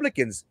and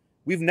Republicans.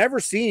 We've never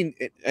seen,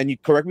 and you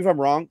correct me if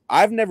I'm wrong,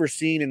 I've never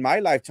seen in my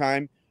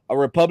lifetime a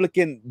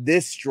Republican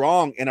this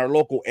strong in our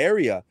local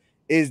area.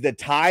 Is the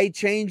tide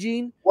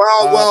changing?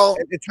 Well,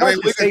 it's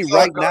hard to say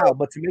right now,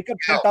 but to make up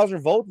 10,000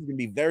 votes is going to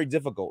be very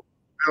difficult.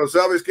 You know,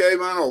 Sabes que,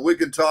 mano, we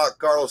can talk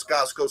Carlos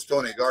Cascos,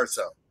 Tony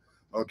Garza.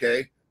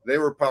 Okay, they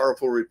were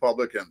powerful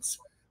Republicans.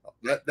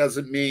 That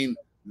doesn't mean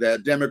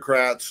that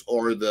Democrats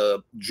or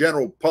the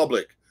general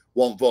public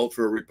won't vote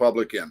for a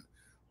Republican.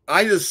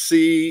 I just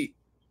see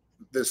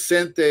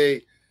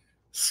Vicente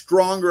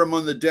stronger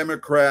among the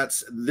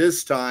Democrats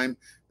this time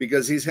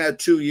because he's had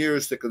 2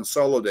 years to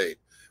consolidate.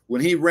 when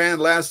he ran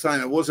last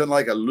time, it wasn't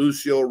like a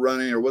Lucio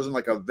running or wasn't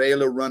like a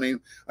Vela running.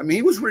 I mean,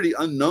 he was really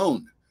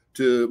unknown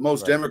to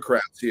most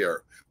Democrats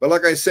here. But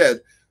like I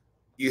said,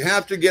 you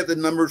have to get the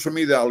numbers from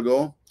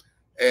Hidalgo,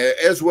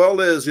 as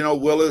well as, you know,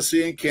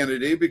 Willesee and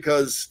Kennedy,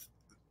 because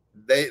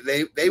they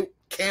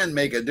can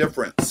make a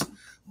difference.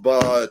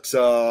 But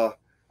I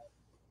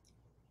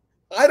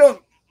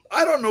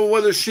don't know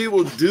whether she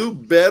will do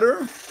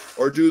better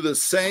or do the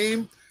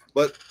same.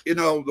 But, you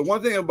know, the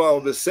one thing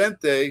about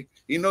Vicente,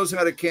 he knows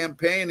how to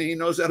campaign and he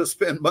knows how to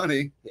spend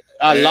money.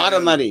 A lot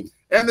of money.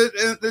 And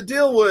the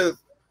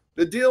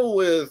deal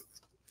with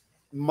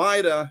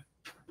Maida,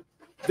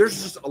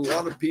 there's just a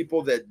lot of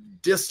people that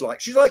dislike.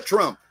 She's like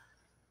Trump.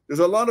 There's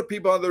a lot of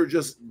people out there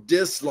just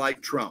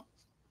dislike Trump,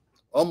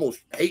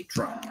 almost hate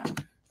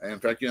Trump. And in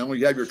fact, you know,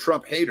 you have your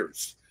Trump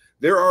haters.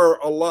 There are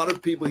a lot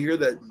of people here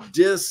that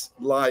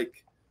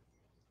dislike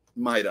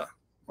Maida.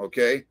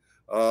 Okay.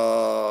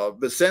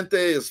 Vicente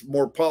is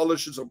more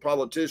polished as a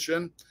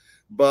politician,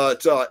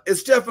 but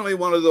it's definitely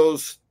one of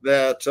those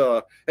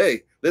that,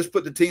 hey, let's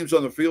put the teams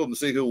on the field and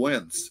see who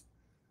wins.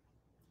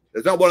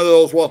 It's not one of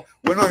those, well,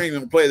 we're not even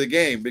going to play the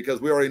game because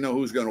we already know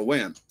who's going to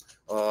win.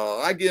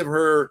 I give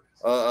her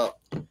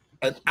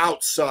an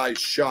outsized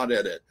shot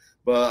at it.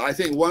 But I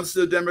think once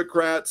the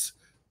Democrats,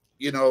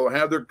 you know,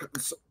 have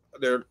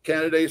their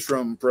candidates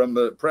from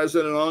the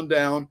president on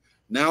down,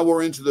 now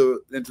we're into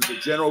the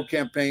general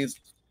campaigns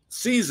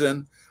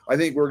season, I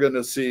think we're going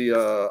to see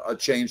a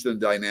change in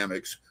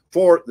dynamics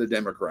for the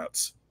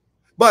Democrats.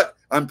 But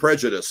I'm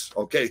prejudiced,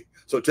 okay?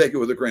 So take it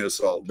with a grain of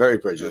salt. Very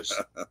prejudiced.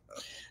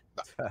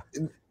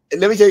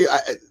 Let me tell you,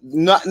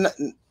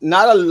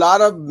 not a lot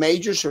of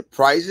major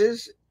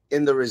surprises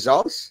in the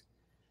results,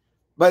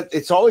 but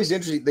it's always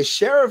interesting. The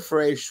sheriff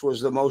race was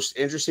the most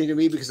interesting to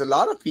me because a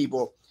lot of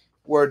people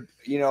were,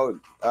 you know,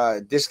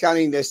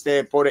 discounting this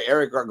por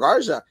Eric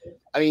Garza.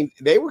 I mean,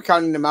 they were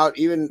counting him out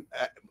even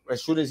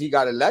as soon as he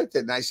got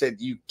elected. And I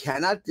said, you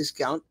cannot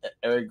discount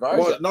Eric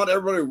Garza. Well, not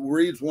everybody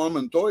reads Juan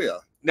Montoya.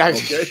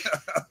 Okay.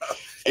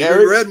 If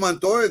you read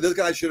Montoya, this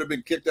guy should have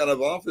been kicked out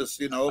of office,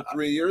 you know,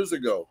 3 years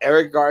ago.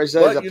 Eric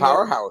Garza is a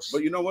powerhouse.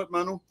 But you know what,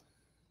 Manu?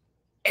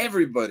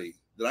 Everybody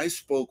that I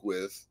spoke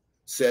with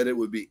said it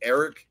would be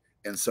Eric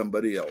and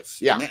somebody else.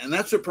 Yeah. And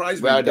that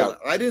surprised me. I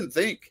didn't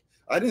think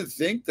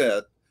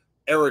that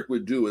Eric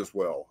would do as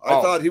well. I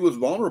thought he was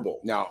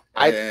vulnerable. No.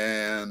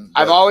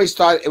 I've always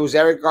thought it was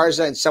Eric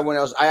Garza and someone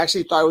else. I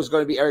actually thought it was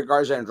going to be Eric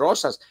Garza and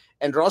Rosas.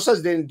 And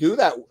Rosas didn't do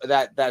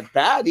that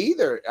bad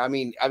either. I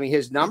mean,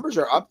 his numbers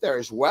are up there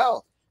as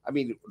well. I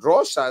mean,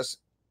 Rosas,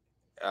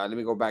 let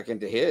me go back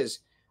into his.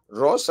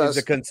 Rosas. Is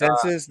the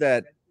consensus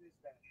that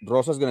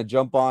Rosas going to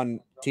jump on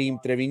Team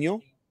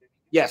Trevino?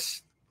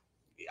 Yes.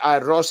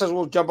 Rosas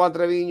will jump on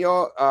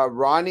Trevino.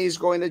 Ronnie's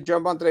going to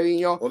jump on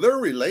Trevino. Well, they're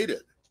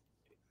related.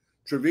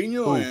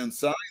 Trevino and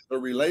Sainz are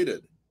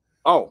related.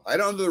 Oh. I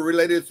don't know they're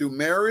related through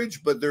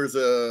marriage, but there's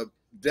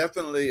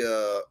definitely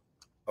a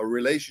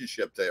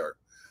relationship there.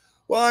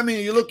 Well, I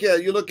mean, you look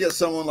at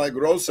someone like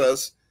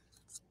Rosas.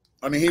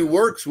 I mean, he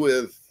works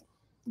with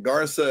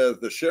Garza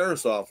at the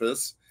sheriff's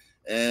office,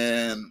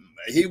 and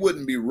he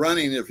wouldn't be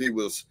running if he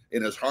was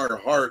in his heart of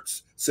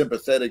hearts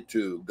sympathetic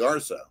to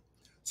Garza.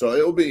 So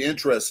it'll be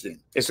interesting.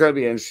 It's going to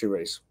be an interesting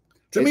race.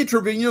 To me,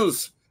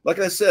 Trevino's, like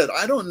I said,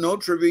 I don't know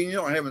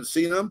Trevino. I haven't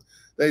seen him.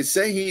 They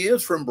say he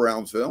is from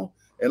Brownsville.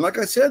 And like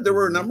I said, there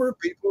were a number of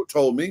people who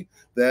told me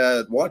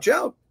that, watch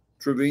out,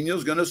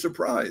 Trevino's going to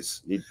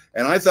surprise.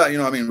 And I thought, you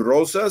know, I mean,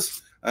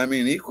 Rosas, I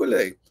mean,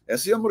 híjole,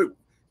 ese hombre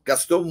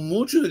gastó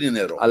mucho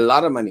dinero. A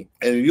lot of money.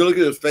 And if you look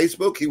at his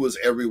Facebook, he was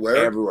everywhere.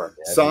 Everywhere.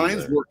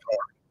 Sainz worked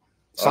hard.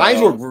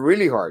 Sainz worked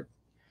really hard.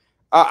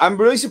 I'm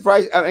really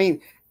surprised. I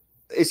mean,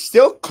 it's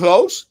still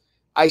close.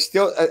 But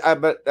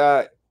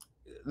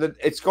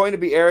it's going to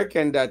be Eric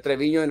and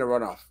Trevino in the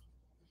runoff,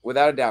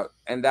 without a doubt.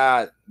 And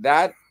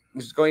that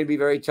is going to be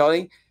very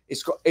telling.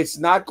 It's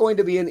not going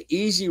to be an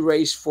easy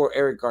race for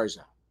Eric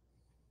Garza.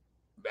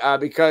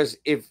 Because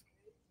if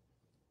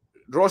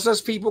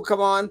Rosas people come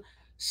on,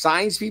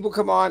 Sainz people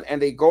come on,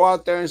 and they go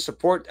out there and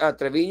support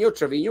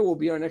Trevino will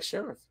be our next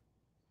sheriff.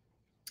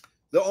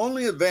 The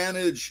only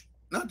advantage,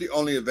 not the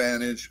only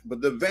advantage,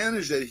 but the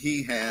advantage that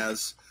he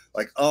has,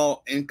 like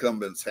all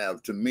incumbents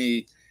have to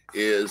me,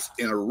 is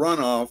in a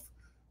runoff,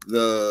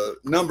 the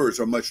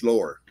numbers are much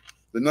lower.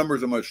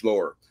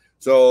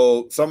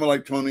 So someone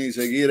like Tony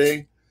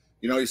Zaguirre,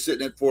 you know, he's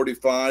sitting at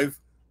 45.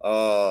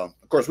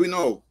 Of course, we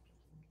know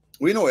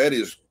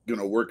Eddie's going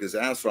to work his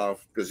ass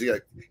off because he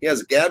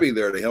has Gabby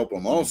there to help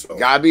him also.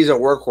 Gabby's a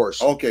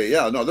workhorse. Okay,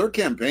 yeah, no, they're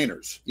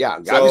campaigners. Yeah,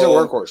 Gabby's a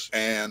workhorse.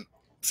 And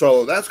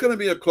so that's going to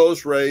be a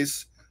close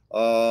race.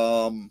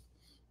 And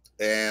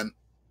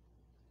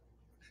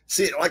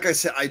see, like I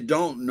said, I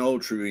don't know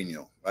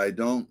Trevino. I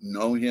don't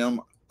know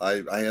him.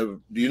 I have.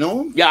 Do you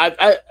know him? Yeah,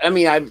 I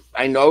mean,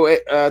 I know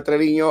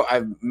Trevino.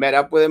 I've met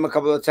up with him a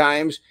couple of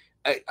times.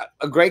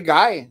 A great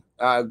guy,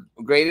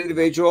 great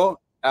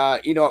individual.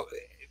 You know,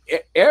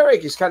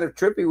 Eric is kind of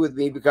trippy with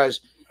me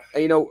because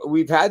you know,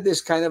 we've had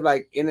this kind of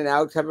like in and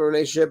out type of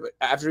relationship.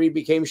 After he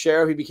became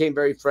sheriff, he became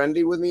very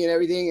friendly with me and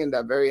everything, and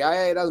very,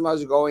 hey,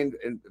 how's it going?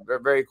 And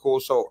very cool.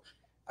 So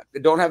I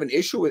don't have an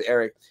issue with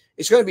Eric.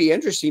 It's going to be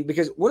interesting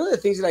because one of the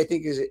things that I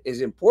think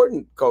is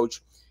important,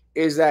 Coach,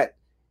 is that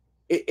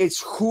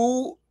it's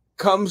who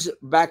comes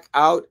back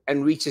out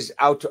and reaches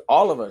out to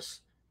all of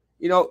us.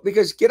 You know,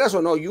 because quieras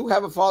or no, you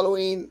have a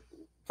following.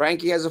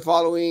 Frankie has a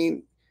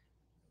following.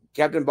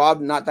 Captain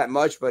Bob, not that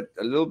much, but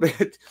a little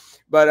bit.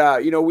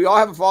 But you know, we all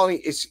have a following.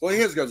 It's Well,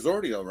 he has got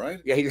Zordio, right?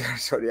 yeah, he's got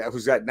Zordia,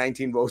 who's got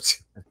 19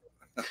 votes,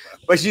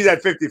 but she's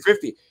at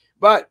 50-50.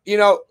 But you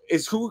know,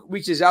 it's who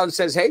reaches out and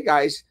says, "Hey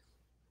guys,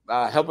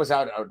 help us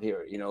out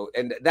here." You know,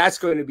 and that's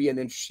going to be an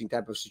interesting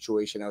type of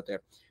situation out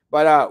there.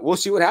 But we'll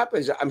see what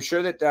happens. I'm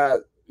sure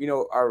that you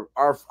know,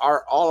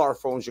 all our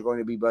phones are going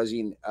to be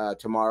buzzing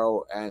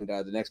tomorrow and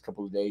the next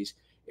couple of days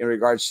in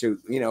regards to,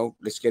 you know,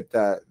 let's get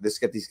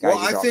these guys. Well,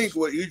 I think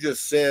what you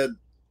just said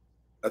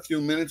a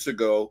few minutes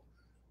ago,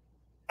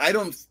 I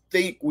don't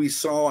think we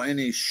saw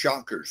any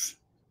shockers.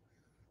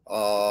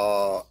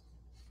 The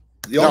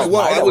only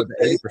one I would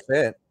say,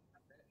 80%.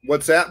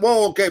 what's that?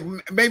 Well, okay,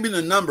 maybe in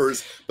the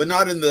numbers, but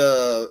not in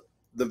the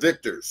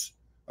victors.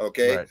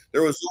 Okay, Right.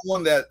 There was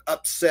someone that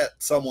upset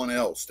someone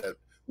else that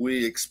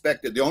we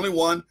expected. The only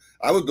one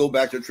I would go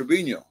back to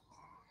Trevino.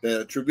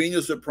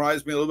 Trevino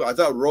surprised me a little bit. I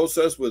thought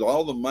Rosas, with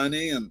all the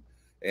money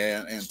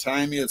and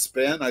time he had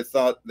spent, I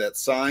thought that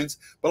signs.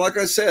 But like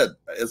I said,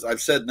 as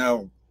I've said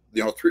now,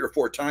 you know, 3 or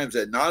 4 times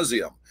ad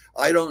nauseum,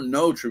 I don't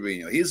know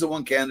Trevino. He's the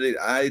one candidate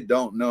I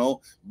don't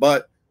know.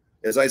 But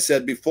as I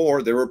said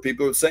before, there were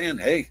people saying,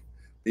 "Hey,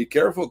 be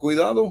careful,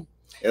 cuidado.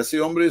 Ese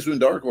hombre es un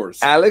dark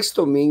horse." Alex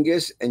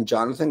Dominguez and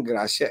Jonathan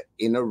Gracia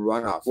in a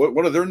runoff.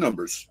 What are their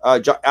numbers?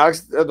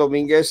 Alex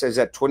Dominguez is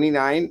at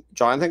 29.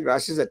 Jonathan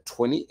Gracia is at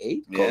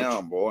 28. Coach.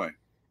 Yeah, boy.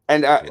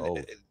 And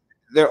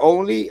they're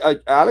only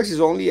Alex is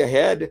only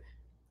ahead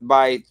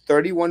by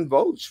 31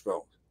 votes,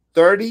 bro.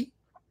 31.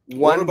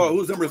 What about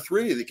who's number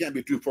 3? They can't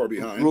be too far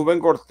behind. Ruben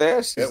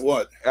Cortez At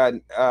what?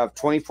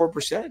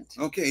 24%.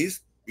 Okay,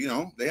 he's, you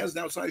know, they has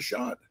an outside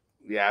shot.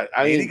 Yeah,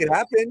 I Anything mean, could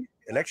happen.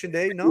 Election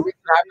day, no.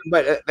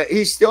 but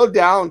he's still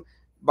down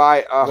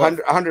by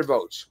 100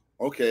 votes.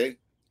 Okay.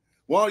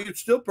 Well, you'd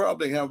still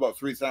probably have about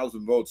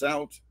 3,000 votes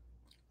out.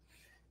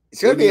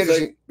 It's going to be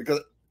interesting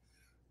because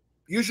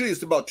usually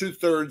it's about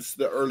 2/3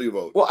 the early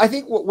vote. Well, I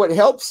think what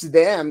helps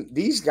them,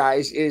 these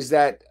guys, is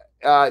that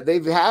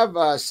they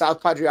have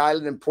South Padre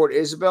Island and Port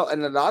Isabel,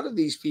 and a lot of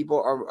these people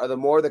are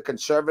the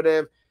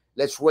conservative.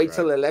 Let's wait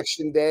till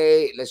election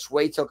day. Let's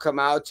wait till come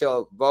out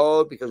till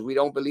vote because we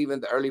don't believe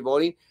in the early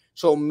voting.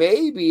 So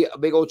maybe a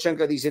big old chunk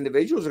of these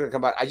individuals are going to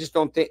come out. I just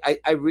don't think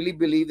I really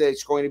believe that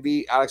it's going to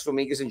be Alex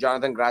Dominguez and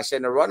Jonathan Gracia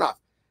in a runoff.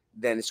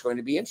 Then it's going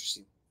to be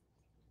interesting.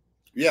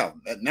 Yeah,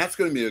 and that's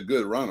going to be a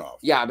good runoff.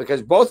 Yeah,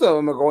 because both of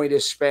them are going to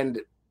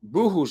spend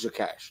boohoos of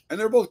cash. And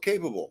they're both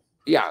capable.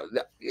 Yeah.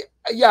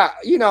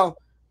 You know,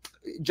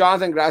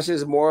 Jonathan Gracia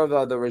is more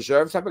of the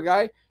reserve type of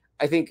guy.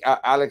 I think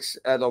Alex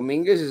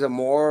Dominguez is a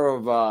more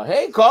of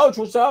hey, coach,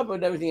 what's up,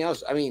 and everything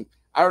else. I mean,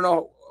 I don't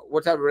know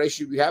what type of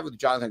relationship you have with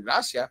Jonathan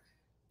Gracia.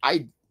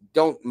 I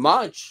don't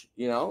much,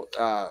 you know.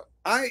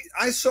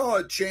 I saw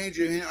a change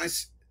in him.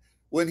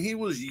 When he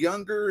was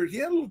younger, he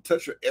had a little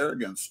touch of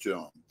arrogance to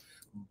him.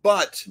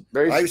 But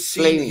I've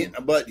seen him,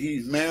 but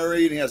he's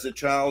married, he has a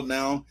child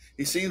now.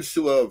 He seems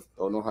to have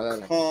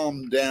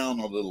calmed down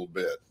a little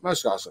bit.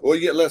 That's awesome. Well,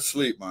 you get less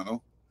sleep,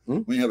 Mano.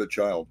 When you have a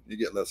child, you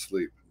get less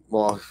sleep.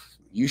 Well,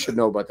 you should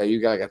know about that. You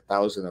got like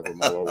 1,000 of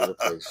them all over the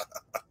place.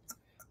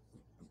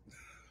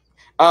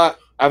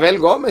 Abel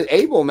Gomez,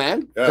 Abel,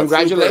 man. Yeah,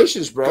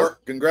 congratulations, super. Bro.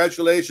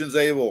 Congratulations,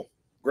 Abel.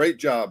 Great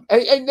job.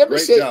 I never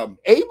say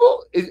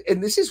Abel,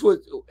 and this is what,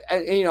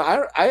 and you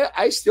know,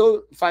 I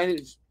still find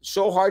it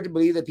so hard to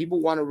believe that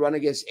people want to run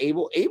against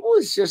Abel. Abel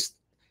is just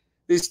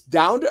this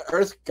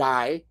down-to-earth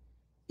guy,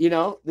 you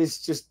know, this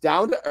just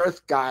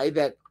down-to-earth guy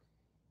that,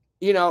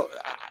 you know,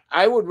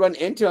 I would run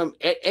into him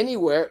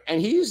anywhere,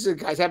 and he's the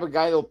type of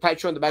guy that'll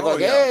pat you on the back,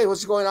 hey,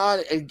 what's going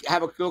on, and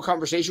have a little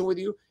conversation with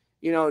you,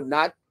 you know,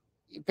 not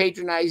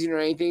patronizing or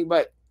anything,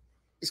 but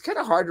it's kind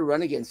of hard to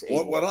run against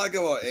Abel. What I like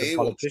about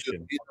Abel, he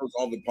knows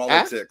all the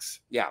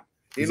politics. Yeah.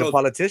 He's a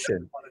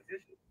politician.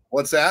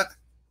 What's that?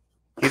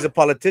 He's a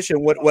politician.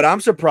 What I'm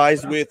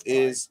surprised with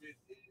is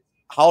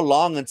how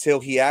long until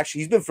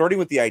he's been flirting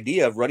with the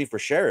idea of running for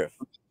sheriff.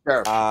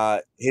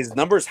 Sure. His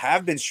numbers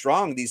have been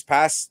strong these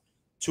past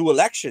 2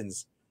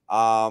 elections.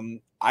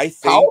 I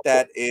think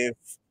that if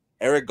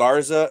Eric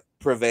Garza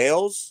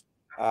prevails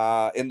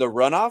in the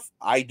runoff,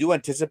 I do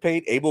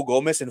anticipate Abel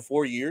Gomez in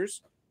 4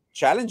 years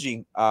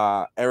challenging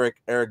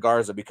Eric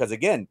Garza, because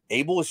again,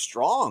 Abel is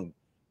strong.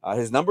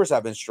 His numbers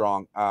have been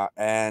strong,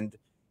 and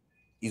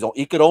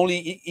he could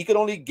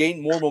only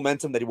gain more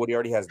momentum than what he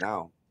already has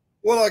now.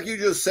 Well, like you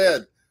just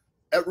said,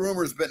 that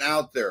rumor's been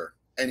out there,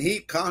 and he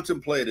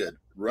contemplated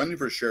running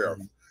for sheriff.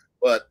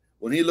 But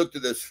when he looked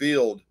at this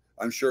field,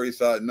 I'm sure he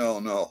thought,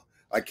 no,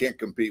 I can't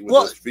compete with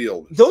this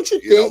field. Don't you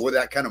think with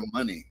that kind of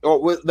money?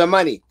 Or with the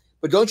money.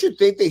 But don't you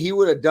think that he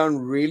would have done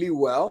really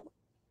well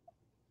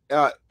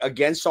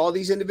against all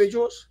these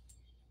individuals?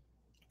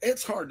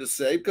 It's hard to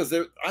say because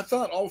I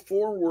thought all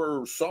four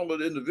were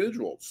solid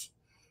individuals.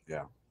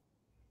 Yeah.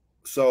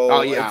 So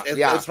Oh, yeah,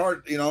 yeah. it's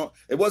hard,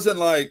 it wasn't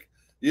like,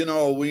 we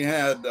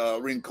had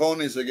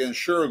Rincones against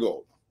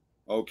Shergold,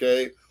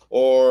 okay?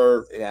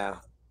 Or Yeah.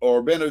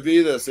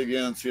 Benavides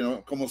against,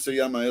 ¿cómo se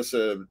llama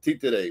ese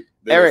títere?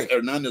 De Eric. los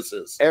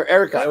Hernandez's.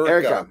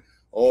 Erica.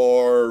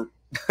 Or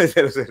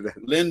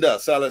Linda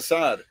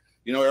Salazar.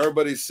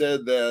 Everybody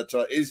said that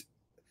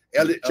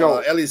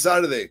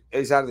Elizarde.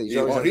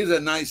 Elizarde. He's a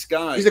nice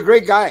guy. He's a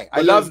great guy.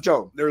 I love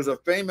Joe. There's a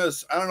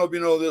famous, I don't know if you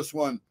know this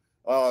one,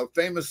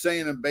 famous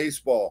saying in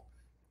baseball,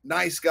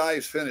 nice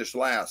guys finish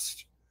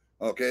last.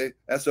 Okay?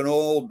 That's an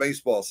old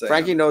baseball saying.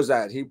 Frankie knows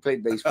that. He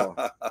played baseball.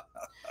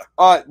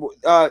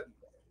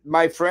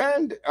 My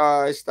friend,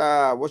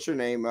 what's her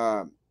name?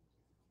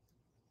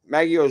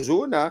 Maggie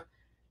Ozuna,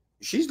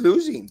 she's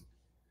losing.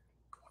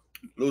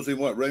 Losing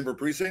what? Running for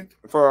precinct?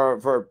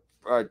 For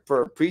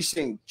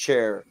precinct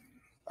chair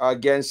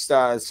against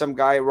some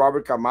guy,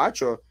 Robert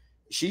Camacho.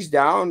 She's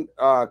down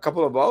a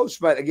couple of votes,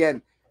 but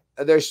again,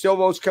 there's still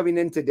votes coming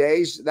in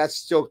today. That's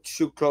still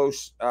too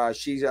close.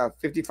 She's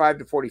 55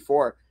 to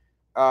 44.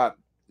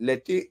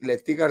 Leti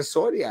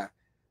Garzoria,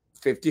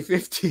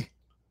 50-50.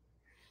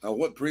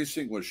 What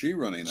precinct was she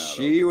running out of?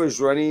 She was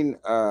running,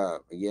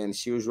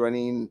 she was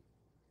running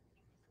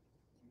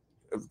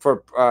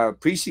for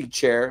precinct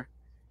chair.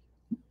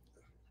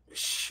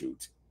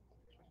 Shoot.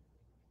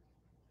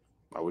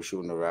 I wish you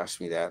wouldn't have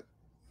asked me that.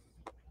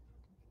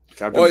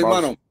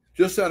 Mano,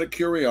 just out of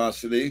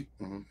curiosity,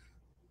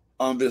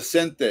 on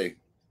Vicente,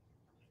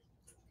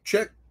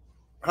 check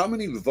how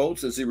many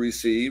votes has he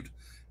received,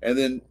 and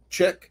then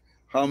check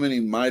how many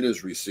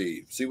Maida's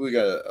received. See, we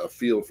got a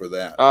feel for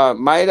that.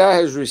 Maida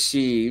has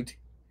received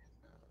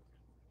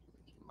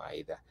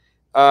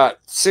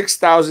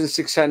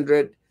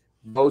 6,600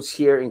 votes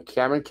here in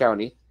Cameron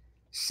County.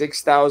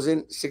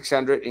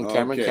 6,600 in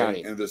Cameron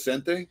County. And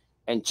Vicente?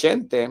 And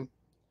Chente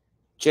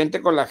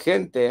con la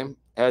gente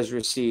has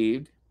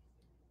received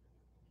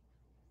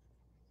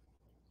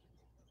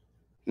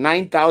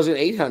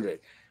 9,800.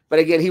 But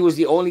again, he was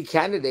the only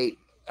candidate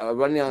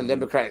running on the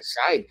Democratic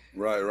side.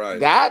 Right.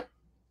 That,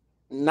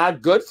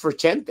 not good for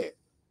Chente.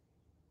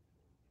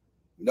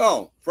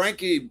 No,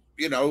 Frankie,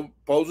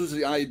 poses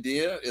the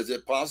idea, is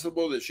it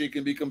possible that she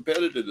can be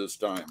competitive this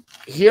time?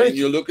 Here, and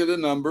you look at the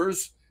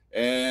numbers,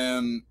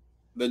 and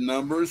the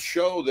numbers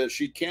show that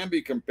she can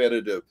be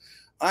competitive.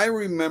 I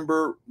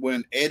remember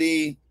when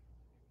Eddie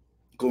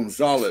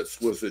Gonzalez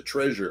was the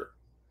treasurer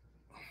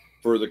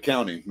for the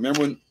county.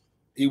 Remember when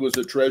he was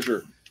the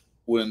treasurer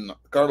when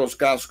Carlos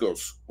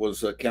Cascos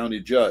was a county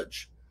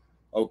judge?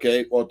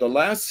 Okay, well, at the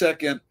last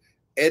second,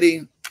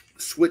 Eddie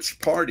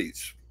switched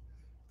parties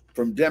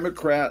from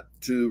Democrat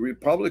to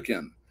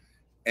Republican.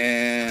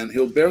 And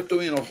Gilberto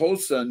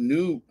Hinojosa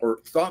knew or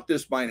thought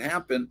this might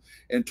happen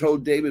and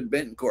told David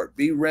Betancourt,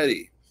 be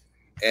ready.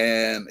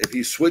 And if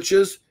he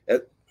switches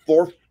at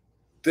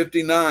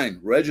 4:59,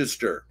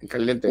 register.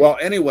 Caliente. Well,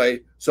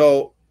 anyway,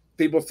 so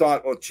people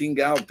thought, oh,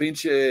 chingao,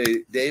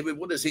 pinche David,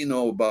 what does he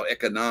know about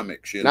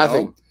economics?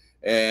 Nothing.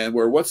 And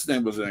what's his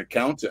name was an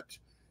accountant.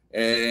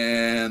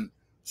 And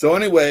so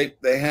anyway,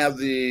 they have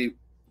the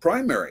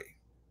primary.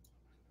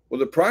 Well,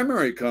 the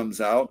primary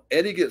comes out.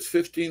 Eddie gets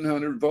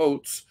 1,500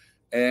 votes,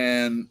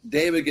 and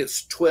David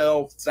gets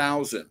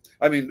 12,000.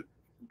 I mean,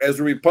 as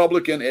a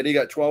Republican, Eddie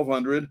got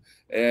 1,200,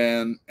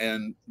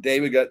 and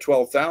David got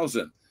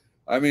 12,000.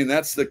 I mean,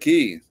 that's the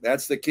key.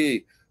 That's the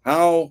key.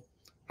 How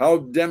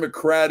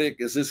democratic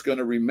is this going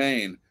to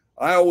remain?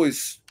 I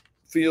always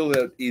feel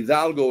that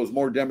Hidalgo is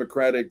more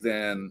democratic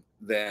than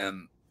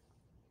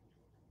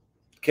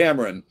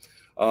Cameron.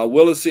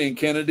 Willacy and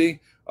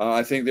Kennedy,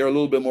 I think they're a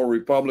little bit more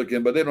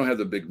Republican, but they don't have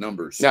the big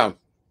numbers. No.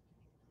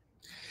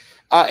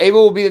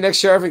 Abel will be the next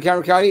sheriff in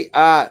Cameron County.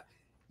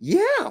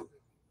 Yeah.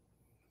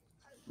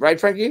 Right,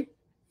 Frankie?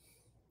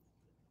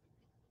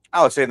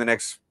 I would say in the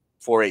next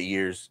 4-8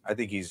 years. I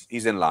think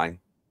he's in line.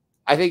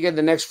 I think in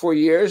the next 4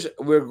 years,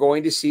 we're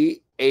going to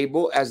see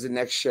Abel as the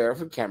next sheriff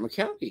of Cameron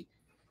County.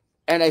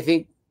 And I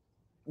think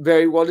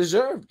very well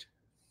deserved.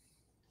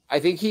 I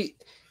think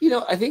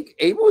I think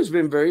Abel has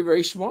been very,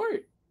 very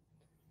smart.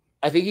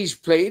 I think he's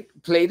played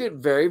it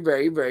very,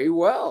 very, very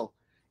well.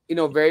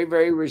 Very,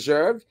 very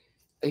reserved.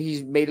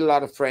 He's made a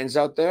lot of friends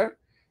out there.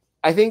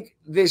 I think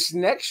this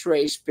next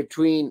race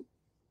between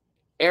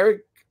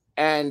Eric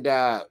and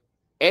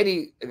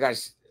Eddie,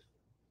 guys.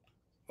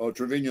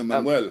 Trevino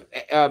Manuel.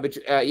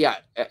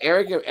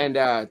 Eric and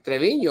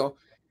Trevino.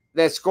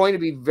 That's going to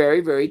be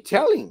very, very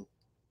telling.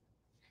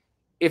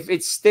 If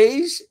it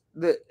stays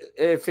the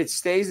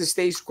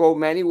status quo,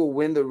 Manny will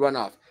win the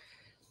runoff.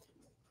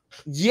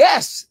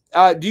 Yes.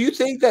 Do you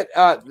think that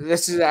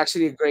this is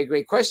actually a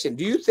great question?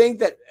 Do you think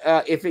that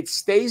if it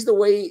stays the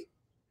way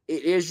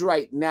it is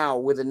right now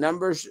with the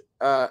numbers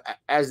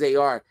as they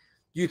are,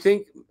 do you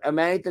think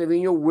Manny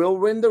Trevino will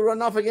win the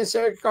runoff against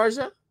Eric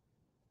Garza?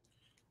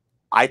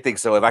 I think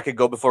so. If I could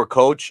go before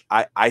coach,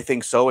 I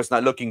think so. It's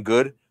not looking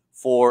good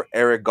for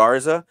Eric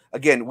Garza.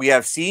 Again, we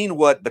have seen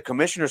what the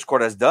commissioner's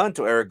court has done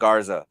to Eric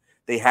Garza.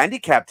 They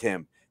handicapped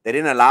him. They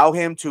didn't allow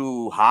him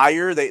to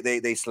hire.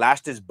 They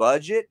slashed his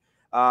budget.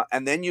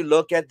 And then you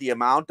look at the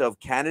amount of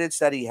candidates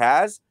that he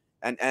has,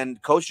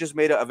 and coach just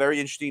made a very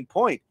interesting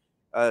point.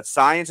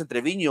 Science and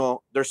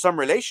Trevino, there's some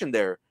relation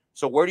there.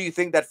 So where do you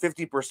think that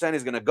 50%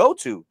 is going to go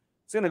to?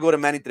 It's going to go to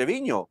Manny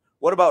Trevino.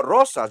 What about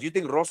Rosas? Do you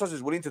think Rosas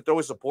is willing to throw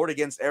his support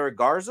against Eric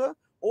Garza?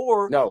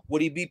 Or No.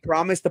 would he be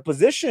promised a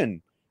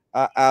position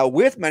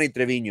with Manny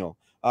Trevino?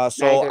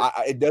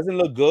 It doesn't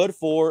look good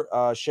for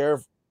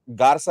Sheriff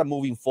Garza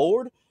moving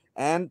forward.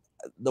 And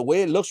the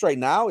way it looks right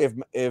now,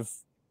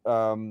 if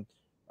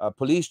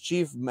Police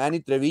Chief Manny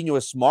Trevino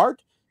is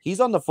smart, he's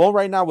on the phone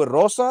right now with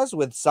Rosas,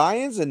 with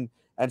Science, and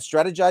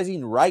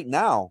strategizing right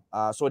now.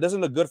 So it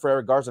doesn't look good for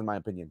Eric Garza, in my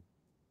opinion.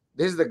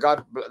 This is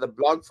the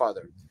blog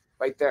father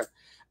right there.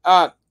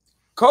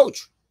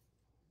 Coach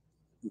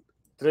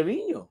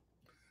Trevino.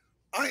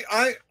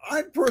 I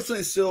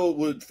personally still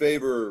would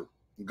favor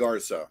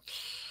Garza.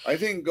 I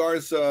think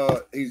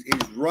Garza, he's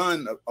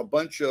run a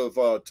bunch of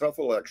tough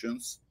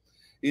elections.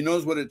 He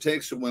knows what it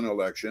takes to win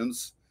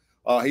elections.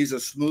 He's a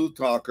smooth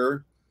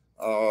talker.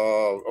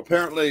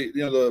 Apparently,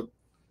 the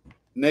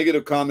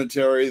negative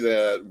commentary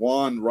that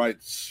Juan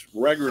writes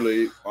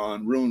regularly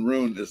on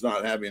Rune is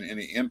not having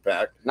any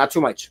impact. Not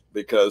too much.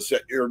 Because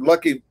you're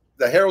lucky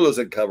the Herald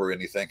doesn't cover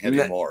anything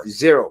anymore.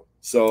 Zero.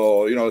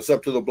 So, it's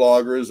up to the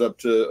bloggers, up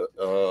to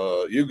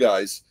you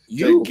guys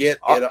to get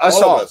it.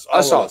 Us all of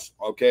us.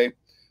 Okay.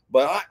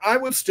 But I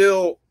would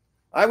still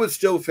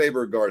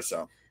favor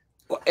Garza.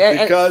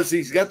 Because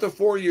he's got the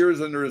 4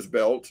 years under his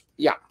belt.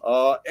 Yeah.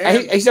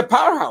 And he's a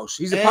powerhouse.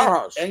 He's a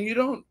powerhouse. And you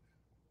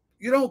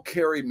don't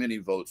carry many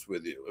votes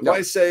with you. If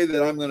I say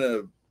that I'm going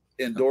to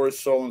endorse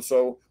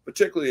so-and-so,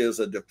 particularly as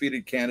a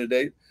defeated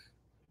candidate,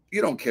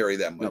 you don't carry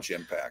that much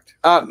impact.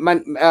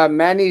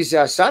 Manny's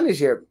son is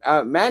here.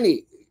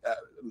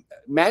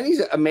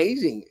 Manny's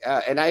amazing.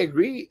 And I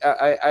agree.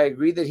 I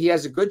agree that he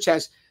has a good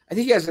chance. I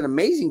think he has an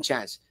amazing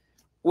chance.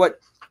 What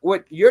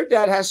your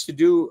dad has to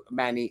do,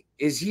 Manny,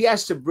 is he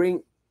has to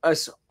bring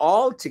us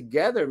all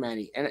together,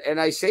 Manny. And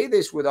I say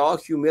this with all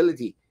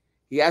humility.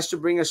 He has to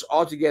bring us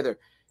all together.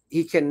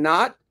 He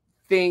cannot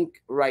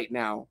think right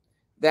now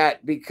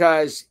that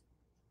because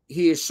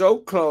he is so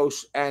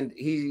close and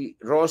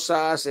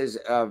Rosas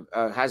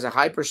has a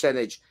high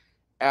percentage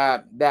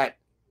that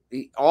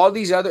all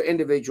these other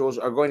individuals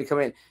are going to come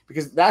in,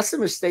 because that's the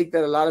mistake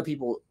that a lot of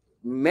people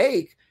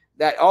make.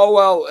 That,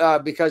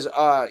 because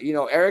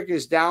Eric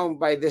is down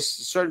by this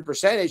certain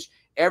percentage,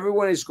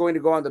 everyone is going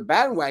to go on the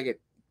bandwagon.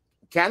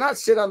 Cannot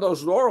sit on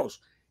those laurels.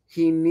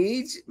 He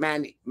needs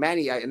Manny,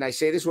 and I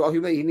say this with all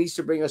humility, he needs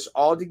to bring us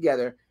all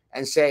together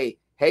and say,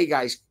 hey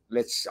guys,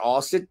 let's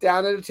all sit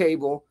down at a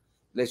table.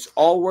 Let's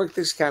all work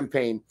this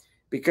campaign,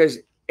 because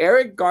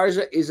Eric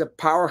Garza is a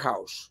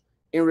powerhouse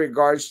in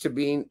regards to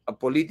being a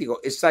politico.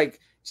 It's like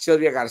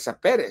Sylvia Garza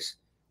Perez.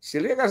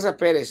 Sylvia Garza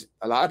Perez,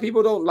 a lot of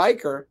people don't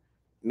like her,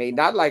 may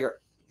not like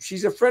her.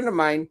 She's a friend of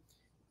mine.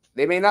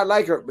 They may not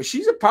like her, but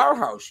she's a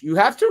powerhouse. You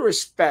have to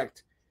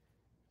respect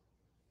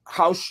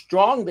how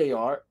strong they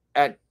are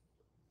at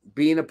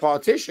being a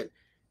politician.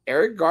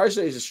 Eric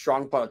Garza is a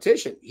strong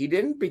politician. He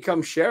didn't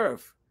become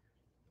sheriff,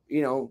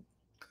 Well,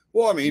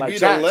 I mean, he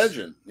beat a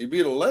legend. He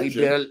beat a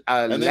legend.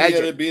 And then he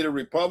had to beat a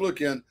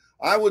Republican.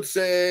 I would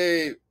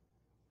say,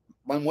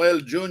 Manuel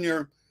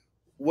Jr.,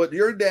 what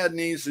your dad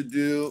needs to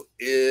do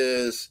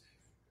is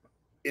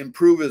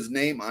improve his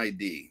name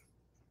ID.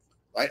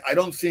 I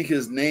don't think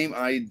his name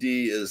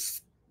ID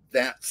is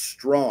that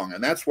strong.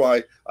 And that's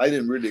why I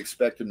didn't really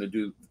expect him to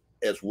do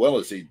as well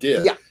as he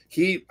did. Yeah.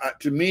 He,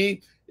 to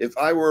me, if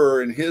I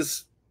were in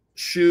his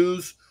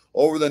shoes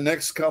over the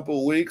next couple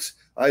of weeks,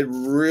 I'd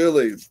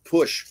really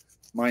push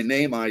my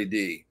name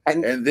ID,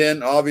 and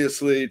then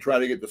obviously try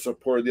to get the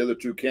support of the other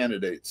two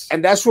candidates.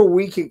 And that's where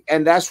we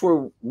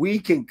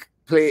can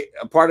play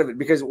a part of it,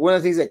 because one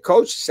of the things that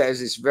Coach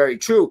says is very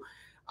true.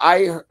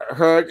 I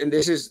heard, and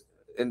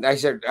I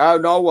said, oh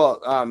no,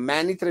 well,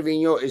 Manny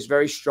Trevino is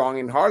very strong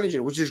in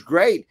Harlingen, which is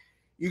great.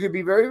 You could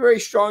be very, very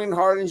strong in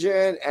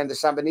Harlingen and the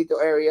San Benito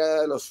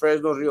area, Los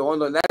Fresnos, Rio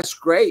Hondo, and that's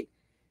great.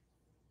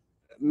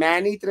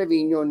 Manny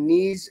Trevino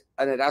needs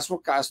an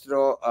Erasmo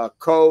Castro, a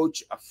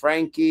Coach, a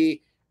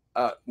Frankie,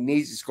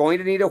 is going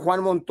to need a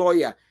Juan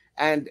Montoya.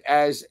 And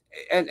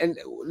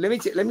let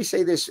me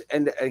say this,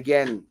 and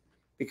again,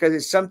 because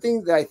it's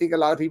something that I think a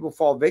lot of people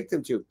fall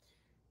victim to.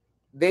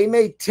 They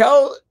may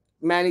tell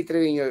Manny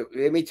Trevino,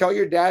 they may tell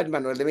your dad,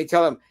 Manuel, they may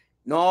tell him,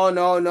 no,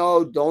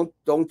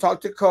 don't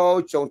talk to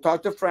Coach, don't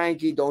talk to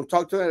Frankie, don't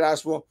talk to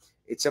Erasmo.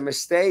 It's a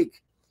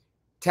mistake.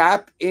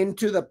 Tap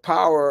into the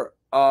power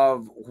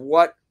of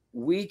what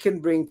we can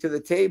bring to the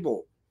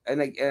table.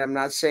 And I'm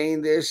not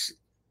saying this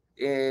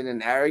in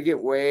an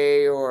arrogant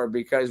way or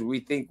because we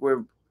think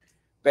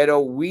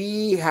but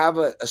we have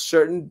a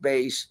certain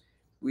base.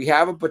 We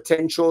have a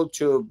potential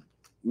to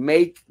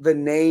make the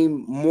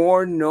name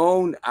more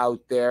known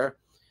out there,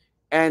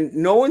 and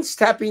no one's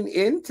tapping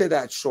into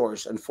that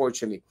source,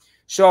 unfortunately.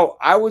 So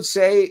I would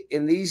say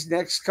in these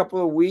next couple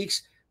of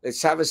weeks,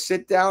 Let's have a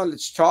sit down.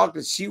 Let's talk.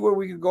 Let's see where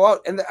we can go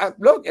out. And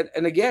look,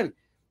 and again,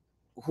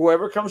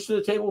 whoever comes to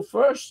the table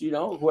first,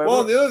 whoever.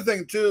 Well, the other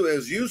thing too,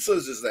 as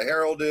useless as the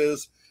Herald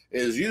is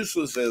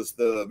useless as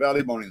the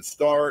Valley Morning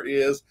Star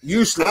is,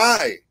 useless.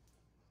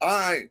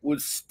 I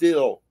would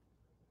still,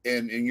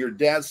 in your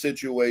dad's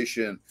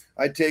situation,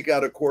 I'd take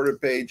out a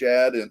quarter-page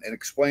ad and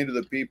explain to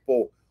the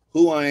people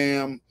who I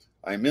am.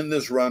 I'm in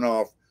this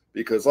runoff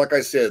because, like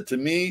I said, to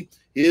me,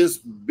 his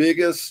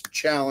biggest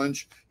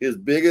challenge, his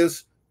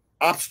biggest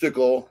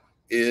obstacle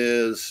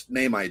is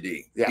name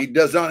ID. Yeah. He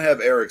does not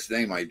have Eric's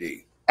name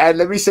ID. And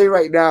let me say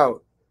right now,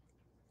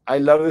 I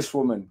love this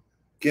woman.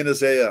 ¿Quién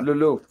es ella?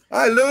 Lulu.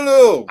 Hi,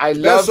 Lulu. I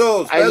love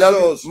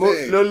Besos.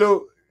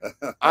 Lulu.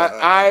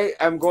 I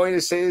am going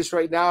to say this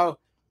right now.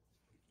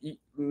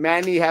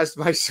 Manny has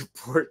my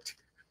support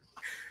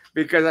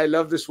because I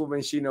love this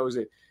woman. She knows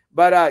it.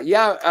 But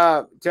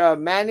to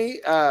Manny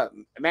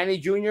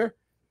Jr.,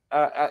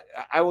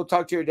 I will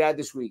talk to your dad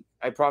this week.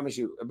 I promise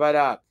you.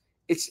 But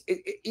this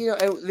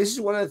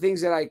is one of the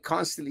things that I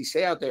constantly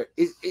say out there.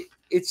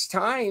 It's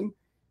time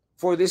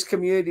for this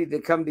community to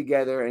come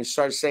together and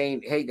start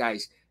saying, hey,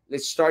 guys,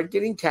 let's start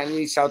getting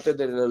candidates out there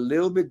that are a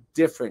little bit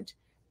different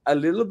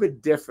from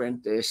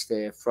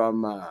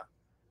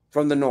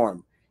the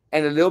norm,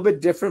 and a little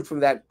bit different from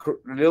that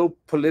little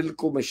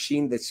political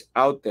machine that's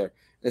out there.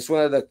 That's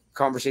one of the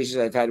conversations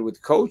I've had with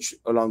Coach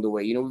along the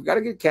way. We've got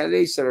to get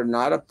candidates that are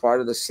not a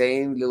part of the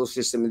same little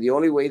system, and the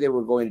only way that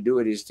we're going to do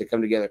it is to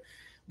come together.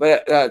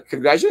 But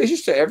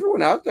congratulations to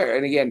everyone out there.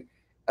 And again,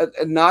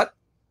 not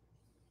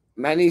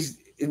Manny's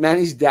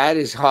dad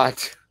is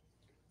hot.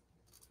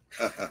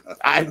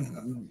 I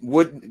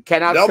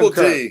cannot double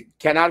concur. T.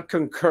 Cannot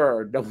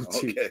concur. Double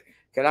T. Okay.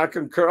 Cannot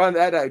concur on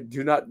that. I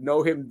do not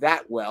know him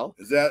that well.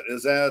 Is that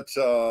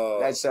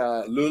that's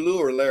Lulu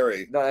or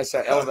Larry? No, that's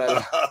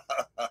Elvela.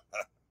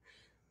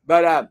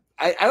 But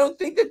I don't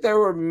think that there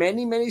were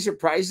many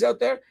surprises out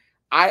there.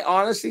 I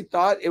honestly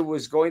thought it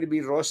was going to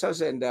be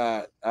Rosas and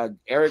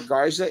Eric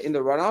Garza in the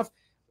runoff.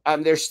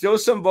 There's still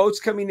some votes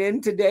coming in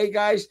today,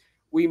 guys.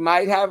 We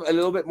might have a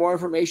little bit more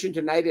information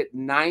tonight at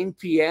 9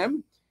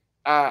 p.m.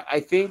 I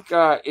think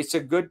it's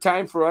a good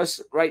time for us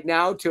right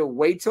now to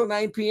wait till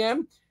 9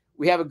 p.m.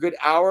 We have a good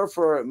hour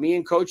for me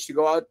and Coach to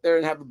go out there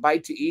and have a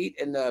bite to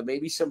eat and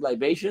maybe some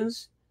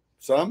libations.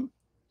 Some?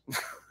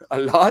 A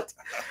lot.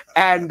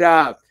 And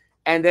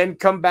then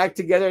come back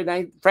together at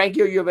 9.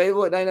 Frankie, are you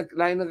available at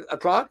 9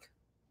 o'clock?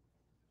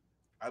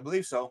 I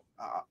believe so.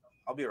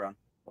 I'll be around.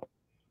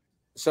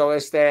 So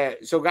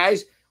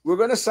guys, we're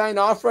going to sign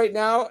off right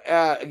now.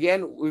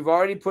 Again, we've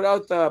already put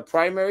out the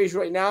primaries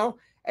right now.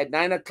 At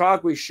 9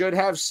 o'clock, we should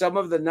have some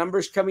of the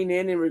numbers coming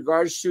in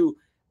regards to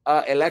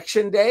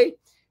election day.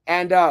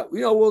 And,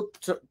 we'll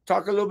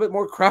talk a little bit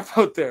more crap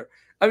out there.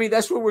 I mean,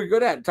 that's what we're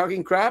good at,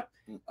 talking crap.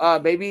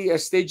 Maybe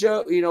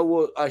Stija,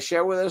 will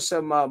share with us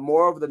some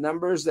more of the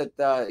numbers that,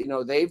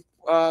 they've,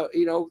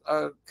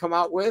 come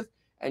out with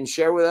and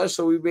share with us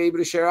so we'll be able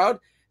to share out.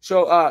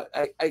 So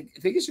I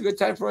think it's a good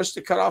time for us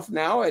to cut off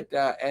now at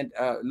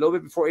a little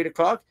bit before 8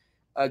 o'clock.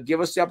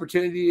 Give us the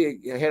opportunity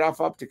to head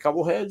off up to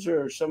Cobbleheads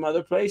or some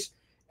other place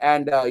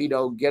and,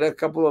 get a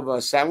couple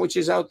of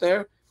sandwiches out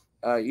there,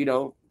 a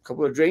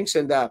couple of drinks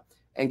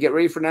and get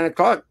ready for 9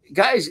 o'clock.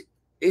 Guys,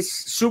 it's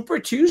Super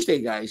Tuesday,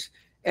 guys.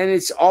 And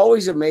it's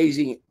always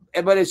amazing.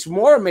 But it's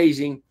more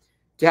amazing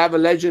to have a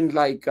legend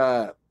like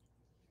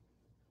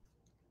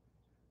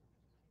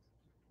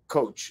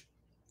Coach.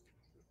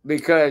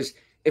 Because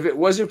if it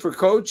wasn't for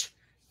Coach,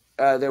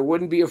 there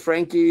wouldn't be a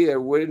Frankie.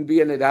 There wouldn't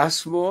be an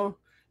Erasmo.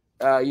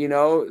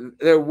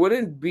 There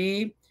wouldn't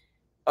be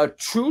a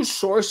true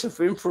source of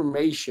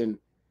information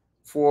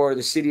for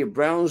the city of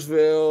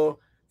Brownsville,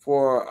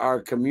 for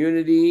our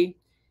community,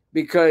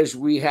 because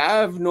we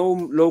have no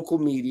local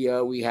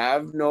media. We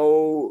have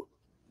no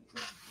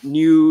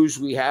news.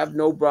 We have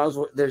no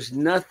Brownsville. There's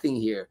nothing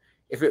here.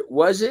 If it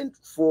wasn't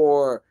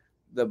for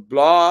the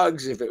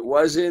blogs, if it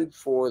wasn't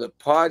for the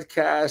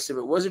podcast, if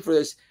it wasn't for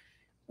this,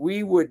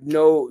 we would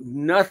know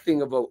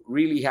nothing about what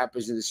really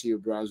happens in the city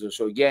of Brownsville.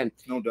 So again,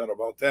 no doubt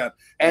about that.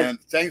 And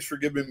thanks for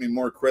giving me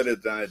more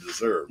credit than I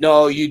deserve.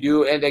 No, you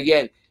do. And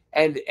again,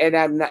 and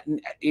I'm not,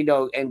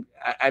 and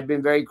I've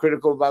been very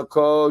critical about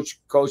Coach.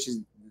 Coach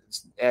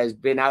has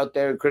been out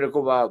there and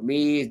critical about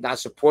me, not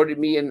supported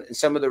me in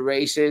some of the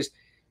races.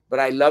 But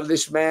I love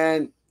this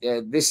man.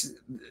 This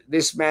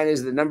man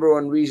is the number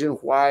one reason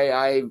why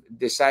I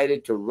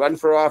decided to run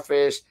for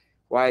office,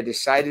 why I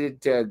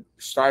decided to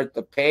start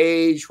the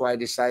page, why I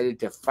decided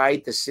to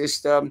fight the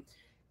system.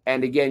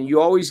 And again,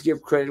 you always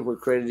give credit where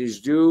credit is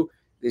due.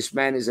 This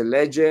man is a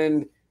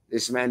legend.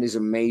 This man is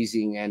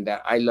amazing. And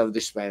I love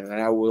this man.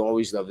 And I will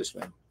always love this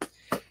man.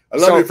 I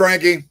love you,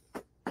 Frankie.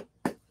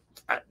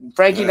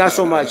 Frankie, not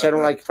so much. I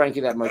don't like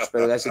Frankie that much,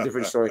 but that's a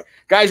different story.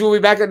 Guys, we'll be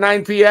back at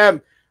 9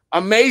 p.m.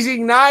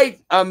 Amazing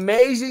night.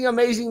 Amazing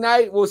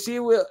night. We'll see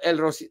you, El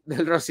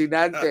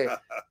Rocinante.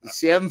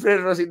 Siempre El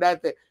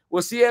Rocinante.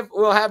 We'll see if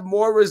we'll have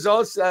more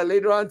results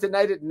later on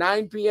tonight at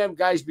 9 p.m.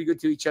 Guys, be good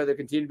to each other.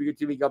 Continue to be good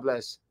to me. God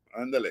bless.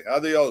 Ándale.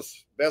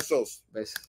 Adiós. Besos. Besos.